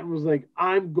sat and was like,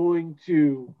 "I'm going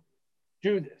to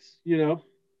do this," you know.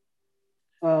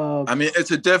 I mean,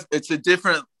 it's a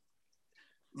different.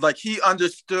 Like he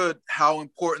understood how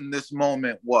important this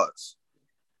moment was,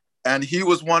 and he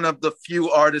was one of the few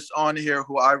artists on here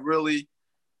who I really.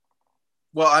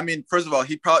 Well, I mean, first of all,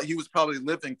 he was probably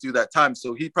living through that time,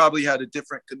 so he probably had a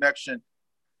different connection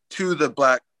to the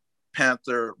Black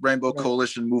Panther Rainbow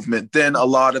Coalition movement than a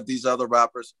lot of these other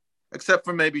rappers, except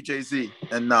for maybe Jay-Z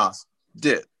and Nas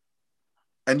did.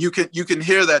 And you can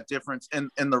hear that difference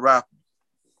in the rap.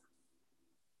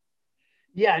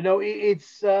 Yeah, no,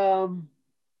 it's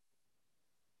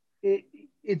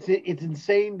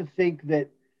insane to think that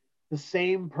the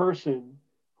same person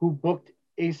who booked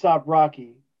A$AP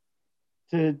Rocky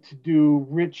to do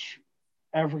Rich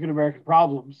African American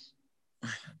Problems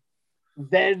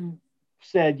then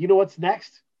said, you know what's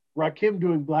next? Rakim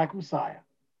doing Black Messiah.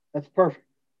 That's perfect.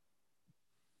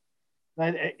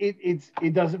 And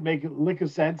it doesn't make a lick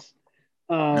of sense.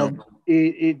 Nope.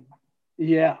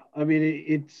 Yeah, I mean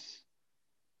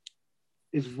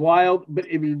it's wild, but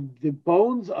I mean the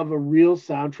bones of a real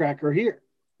soundtrack are here.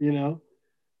 You know,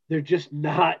 they're just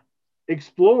not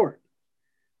explored.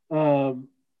 A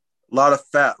lot of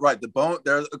fat, right? The bone.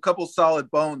 There's a couple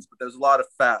solid bones, but there's a lot of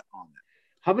fat on it.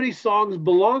 How many songs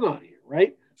belong on here,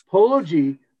 right? Polo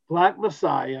G, Black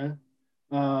Messiah,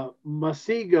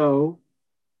 Masego,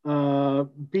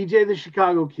 BJ the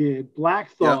Chicago Kid,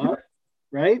 Black Thought,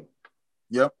 right?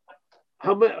 Yep.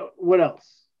 How many? What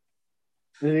else?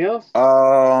 Anything else?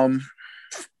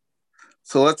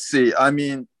 So let's see. I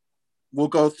mean, we'll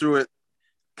go through it.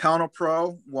 Counter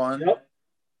Pro, one. Yep.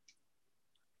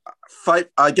 Fight.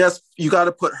 I guess you got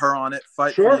to put Her on it.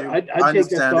 Fight sure, for You. I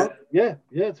understand it. Yeah,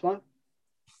 it's fine.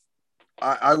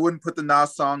 I wouldn't put the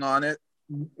Nas song on it.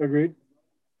 Agreed.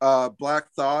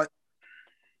 Black Thought.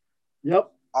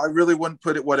 Yep. I really wouldn't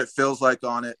put What It Feels Like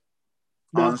on it.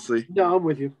 No, honestly. No, I'm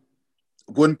with you.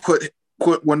 Wouldn't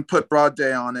put Broad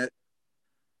Day on it.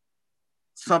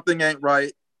 Something Ain't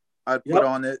Right. I'd put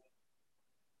on it.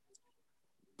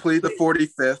 Plead the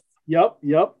 45th.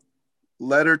 Yep.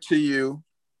 Letter to You.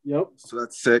 Yep. So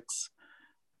that's 6.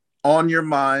 On Your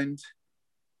Mind.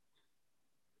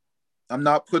 I'm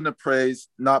not putting a Praise,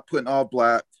 not putting All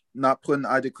Black, not putting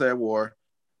I Declare War,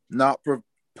 not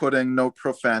putting No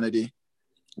Profanity.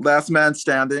 Last Man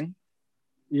Standing.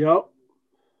 Yep.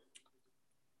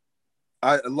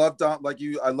 I love Dom, like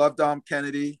you. I love Dom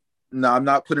Kennedy. No, I'm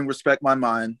not putting Respect My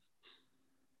Mind.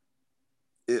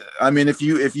 I mean, if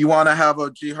you want to have a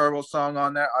G Herbo song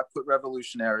on there, I put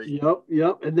Revolutionary.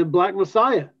 Yep. And then Black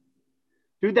Messiah.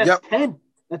 Dude, that's 10.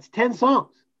 That's 10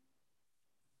 songs.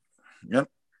 Yep.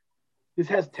 This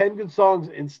has 10 good songs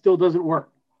and still doesn't work.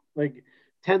 Like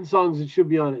 10 songs that should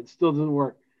be on it still doesn't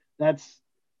work. That's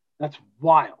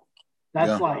wild.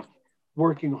 That's like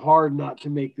working hard not to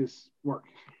make this work.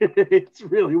 It's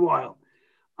really wild.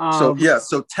 So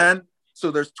 10.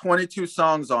 So there's 22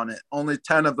 songs on it. Only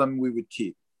 10 of them we would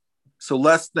keep. So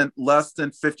less than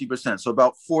 50%. So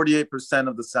about 48%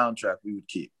 of the soundtrack we would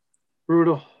keep.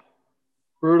 Brutal.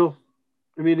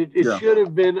 I mean, it should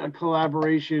have been a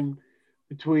collaboration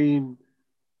between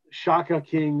Shaka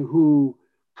King, who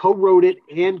co-wrote it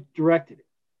and directed it.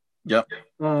 Yep.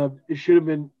 It should have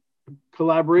been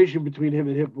collaboration between him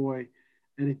and Hit Boy,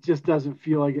 and it just doesn't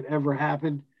feel like it ever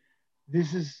happened.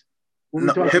 This is what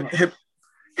we're talking about.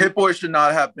 Hit Boy should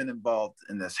not have been involved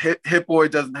in this. Hit Boy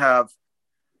doesn't have.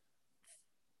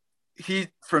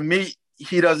 For me,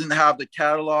 he doesn't have the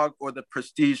catalog or the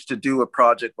prestige to do a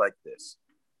project like this.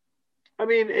 I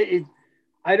mean,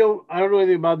 I don't know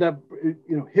anything about that.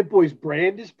 You know, Hit Boy's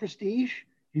brand is prestige.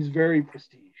 He's very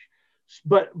prestige.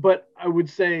 But I would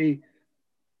say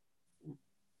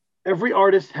every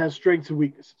artist has strengths and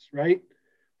weaknesses, right?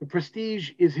 The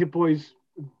prestige is Hit Boy's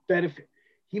benefit.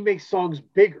 He makes songs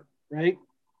bigger, right?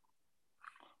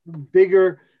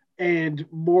 Bigger and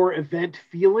more event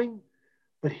feeling,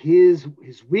 but his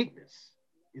weakness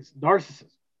is narcissism.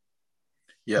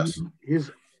 Yes.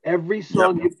 His every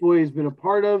song Hit Boy has been a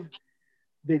part of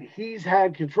that he's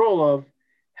had control of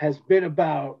has been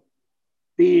about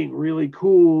being really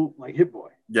cool like Hit Boy.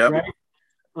 Yeah.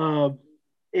 Right.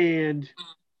 And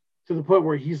to the point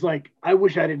where he's like, I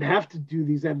wish I didn't have to do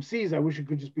these MCs. I wish it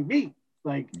could just be me.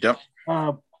 Like,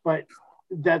 but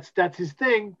that's his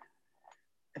thing.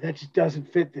 And that just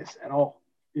doesn't fit this at all.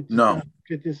 It did No. not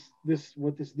fit this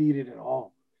what this needed at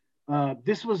all.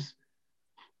 This was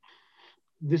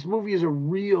this movie is a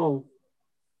real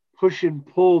push and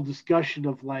pull discussion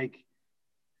of like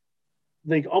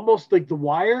almost like The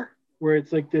Wire, where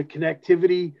it's like the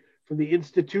connectivity from the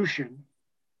institution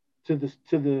to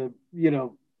the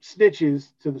snitches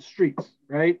to the streets,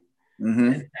 right?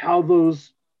 Mm-hmm. And how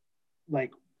those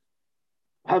like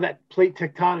how that plate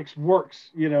tectonics works.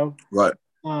 Right.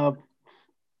 Um,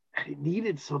 it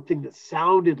needed something that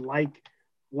sounded like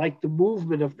the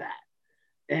movement of that.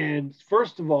 And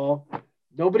first of all,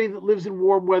 nobody that lives in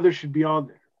warm weather should be on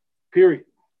there. Period.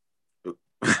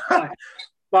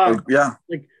 But Yeah.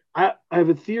 like I have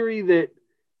a theory that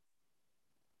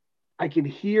I can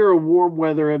hear a warm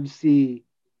weather MC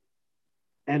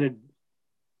and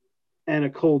a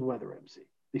cold weather MC.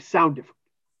 They sound different.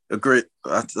 Agree.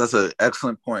 That's an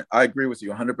excellent point. I agree with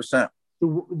you 100%.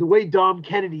 The way Dom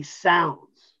Kennedy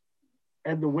sounds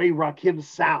and the way Rakim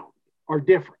sound are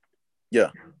different.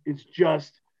 Yeah. It's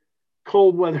just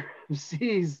cold weather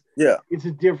MCs. Yeah. It's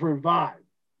a different vibe.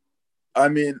 I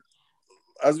mean,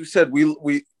 as we said,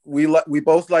 we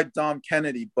both like Dom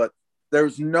Kennedy, but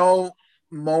there's no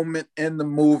moment in the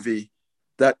movie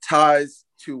that ties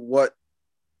to what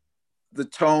the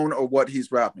tone or what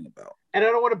he's rapping about. And I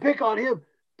don't want to pick on him.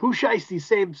 Pooh Shiesty,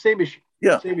 same issue.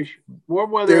 Yeah. Same issue.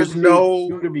 Warm weather There's MC, no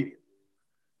do it immediately.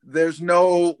 There's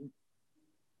no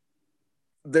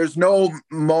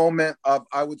moment of,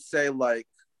 I would say, like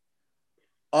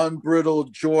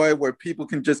unbridled joy where people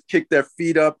can just kick their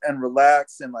feet up and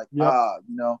relax and like,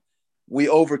 we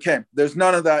overcame. There's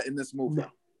none of that in this movie.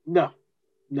 No.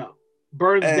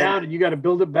 Burns down and you got to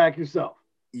build it back yourself.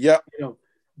 Yep.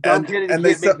 Dom Kennedy can't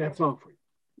make that song for you.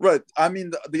 Right. I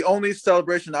mean, the only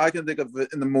celebration I can think of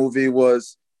in the movie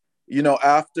was,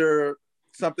 after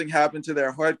something happened to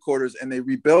their headquarters and they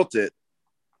rebuilt it,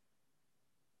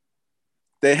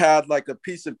 they had like a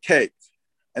piece of cake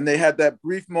and they had that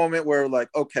brief moment where like,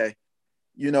 okay,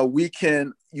 we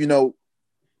can,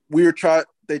 they tried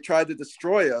to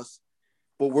destroy us,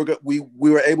 but we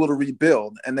were able to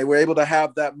rebuild, and they were able to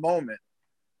have that moment.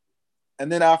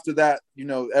 And then after that,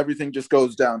 everything just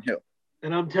goes downhill.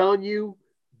 And I'm telling you,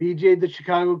 BJ the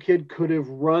Chicago Kid could have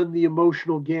run the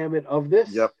emotional gamut of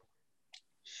this. Yep.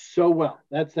 So well.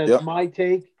 That's my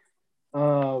take.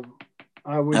 I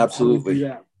would absolutely do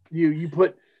that. You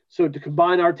put, so to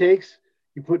combine our takes,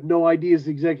 you put No ID as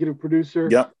the executive producer.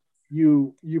 Yep.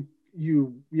 You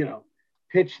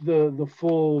pitch the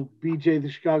full BJ the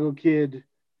Chicago Kid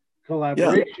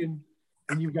collaboration,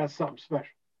 and you've got something special.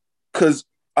 Because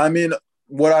I mean,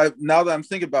 now that I'm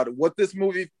thinking about it, what this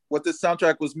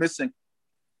soundtrack was missing,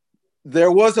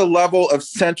 there was a level of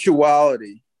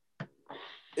sensuality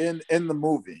in the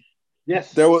movie.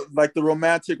 Yes. There was like the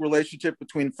romantic relationship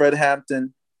between Fred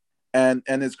Hampton and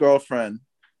his girlfriend.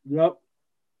 Yep.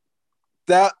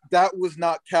 That was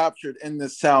not captured in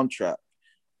this soundtrack.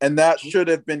 And that should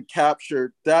have been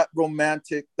captured. That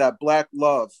romantic, that black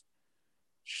love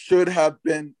should have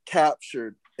been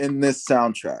captured in this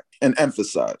soundtrack and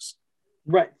emphasized.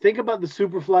 Right. Think about the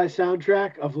Superfly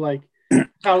soundtrack of like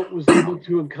how it was able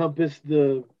to encompass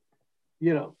the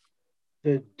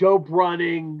dope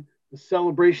running, the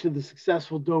celebration of the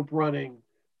successful dope running,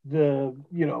 the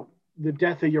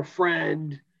death of your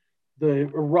friend, the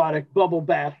erotic bubble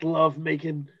bath love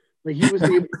making. Like he was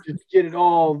able to get it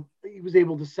all. He was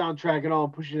able to soundtrack it all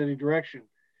and push it in any direction.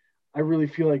 I really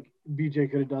feel like BJ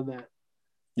could have done that.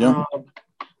 Yeah.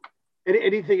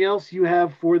 Anything else you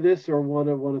have for this or want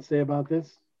to say about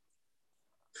this?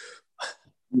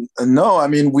 No, I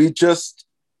mean, we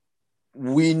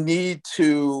need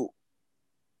to,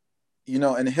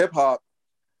 in hip hop,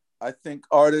 I think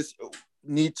artists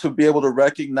need to be able to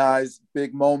recognize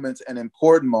big moments and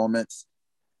important moments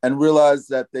and realize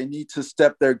that they need to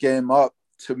step their game up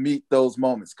to meet those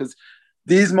moments. Because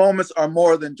these moments are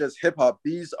more than just hip hop.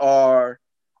 These are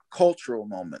cultural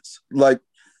moments. Like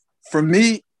for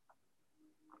me,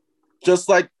 just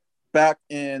like back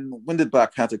in, when did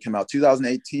Black Panther come out?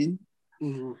 2018?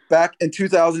 Mm-hmm. Back in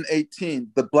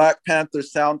 2018, the Black Panther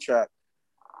soundtrack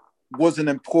was an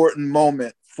important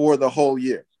moment for the whole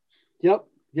year. Yep.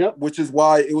 Which is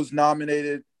why it was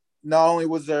nominated. Not only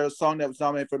was there a song that was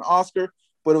nominated for an Oscar,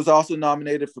 but it was also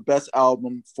nominated for Best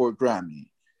Album for a Grammy.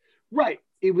 Right.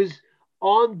 It was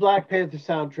on Black Panther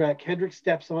soundtrack. Kendrick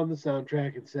steps on the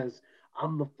soundtrack and says,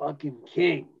 "I'm the fucking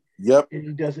king." Yep. And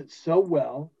he does it so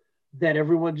well that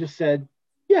everyone just said,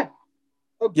 "Yeah,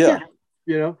 okay."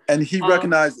 Yeah. And he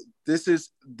recognized this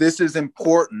is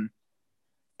important,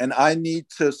 and I need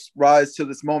to rise to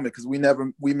this moment because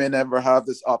we may never have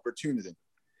this opportunity.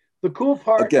 The cool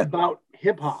part about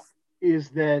hip hop is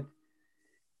that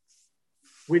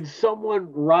when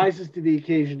someone rises to the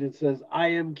occasion and says, "I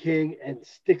am king," and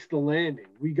sticks the landing,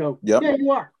 we go, Yep. "Yeah, you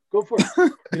are. Go for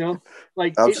it." You know,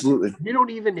 like Absolutely. we don't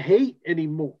even hate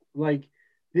anymore. Like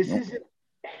this Nope. isn't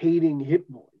hating Hit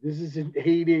Boy. This isn't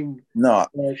hating No.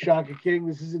 Shaka King.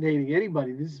 This isn't hating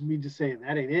anybody. This is me just saying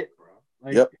that ain't it, bro.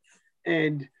 Like, Yep.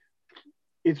 and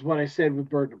it's what I said with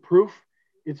Burden of Proof.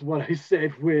 It's what I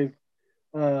said with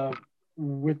I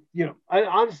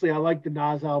honestly I like the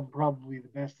Nas album probably the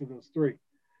best of those three.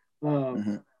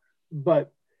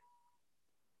 But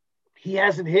he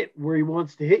hasn't hit where he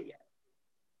wants to hit yet.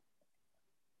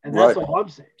 And that's all I'm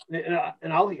saying.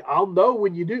 And I'll know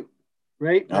when you do,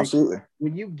 right? Like, absolutely.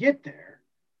 When you get there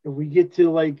and we get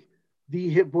to like the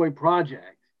Hit Boy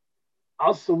project,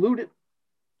 I'll salute it.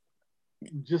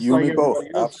 Just you like and me both.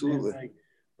 Else, absolutely. like,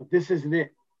 but this isn't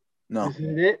it. No. This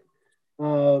isn't it.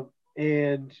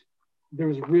 And there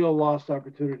was a real lost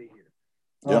opportunity here.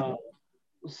 Yeah.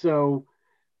 So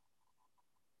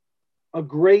a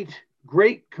great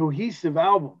cohesive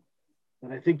album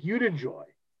that I think you'd enjoy.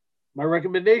 My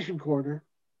recommendation corner,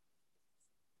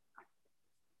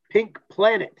 Pink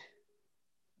Planet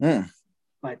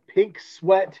by Pink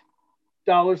Sweat,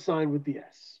 $ with the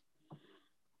S.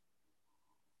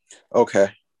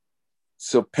 Okay.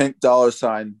 So Pink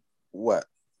 $ what?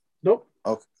 Nope.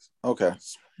 Okay.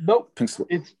 Nope.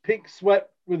 It's Pink Sweat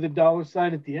with a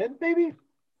 $ at the end, baby.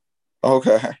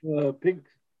 Okay. Pink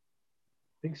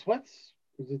Sweats?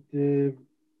 Is it the?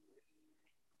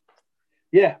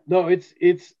 Yeah. No, it's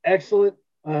excellent.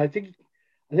 I think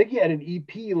he had an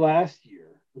EP last year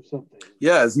or something.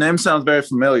 Yeah, his name sounds very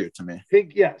familiar to me.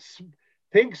 Pink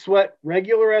Sweat,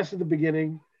 regular S at the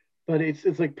beginning, but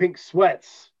it's like Pink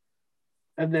Sweats,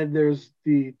 and then there's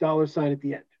the $ at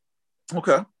the end.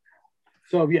 Okay.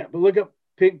 So yeah, but look up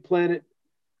Pink Planet.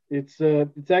 It's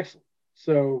excellent.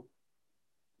 So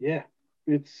yeah,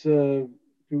 it's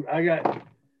I got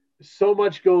so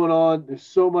much going on. There's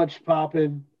so much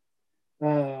popping.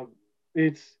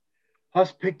 It's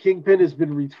Huspick Kingpin has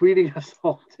been retweeting us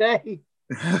all day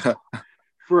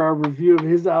for our review of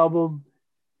his album.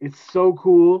 It's so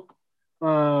cool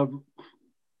to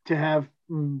have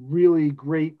really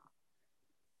great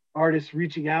artists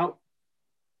reaching out.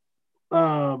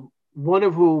 One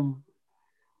of whom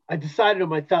I decided on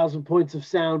my 1,000 Points of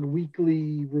Sound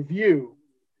weekly review.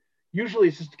 Usually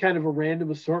it's just kind of a random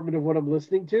assortment of what I'm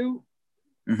listening to.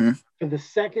 Mm-hmm. For the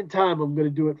second time, I'm going to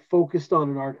do it focused on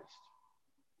an artist.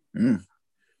 The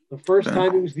first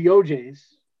time it was the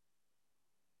OJs.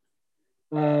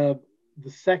 The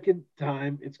second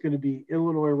time it's going to be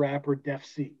Illinois rapper Def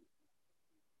C.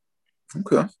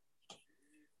 Okay.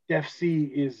 Def C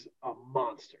is a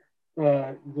monster.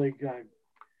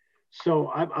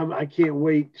 So I can't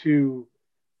wait to.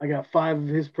 I got 5 of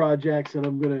his projects, and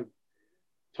I'm gonna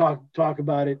talk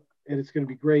about it, and it's gonna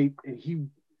be great. And he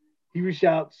reached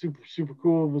out, super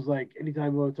cool, and was like,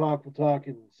 anytime we want to talk, we'll talk.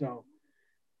 And so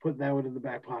putting that one in the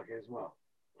back pocket as well,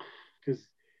 because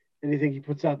anything he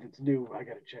puts out that's new, I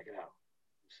gotta check it out.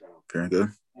 So very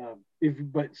good.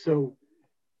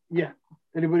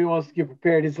 Anybody wants to get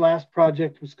prepared? His last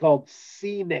project was called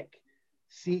Scenic,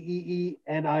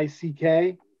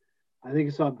 Ceenick. I think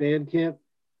it's on Bandcamp,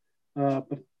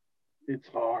 but it's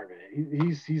hard,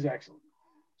 man. He's excellent.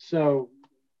 So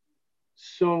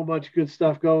much good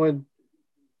stuff going.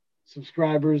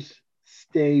 Subscribers,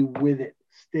 stay with it.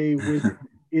 Stay with it.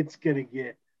 It's gonna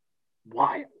get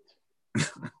wild,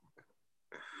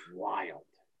 wild.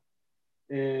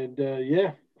 And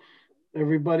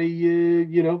everybody,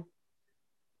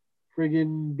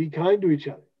 friggin' be kind to each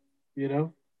other.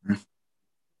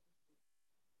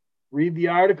 Read the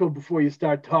article before you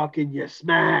start talking, you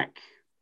smack.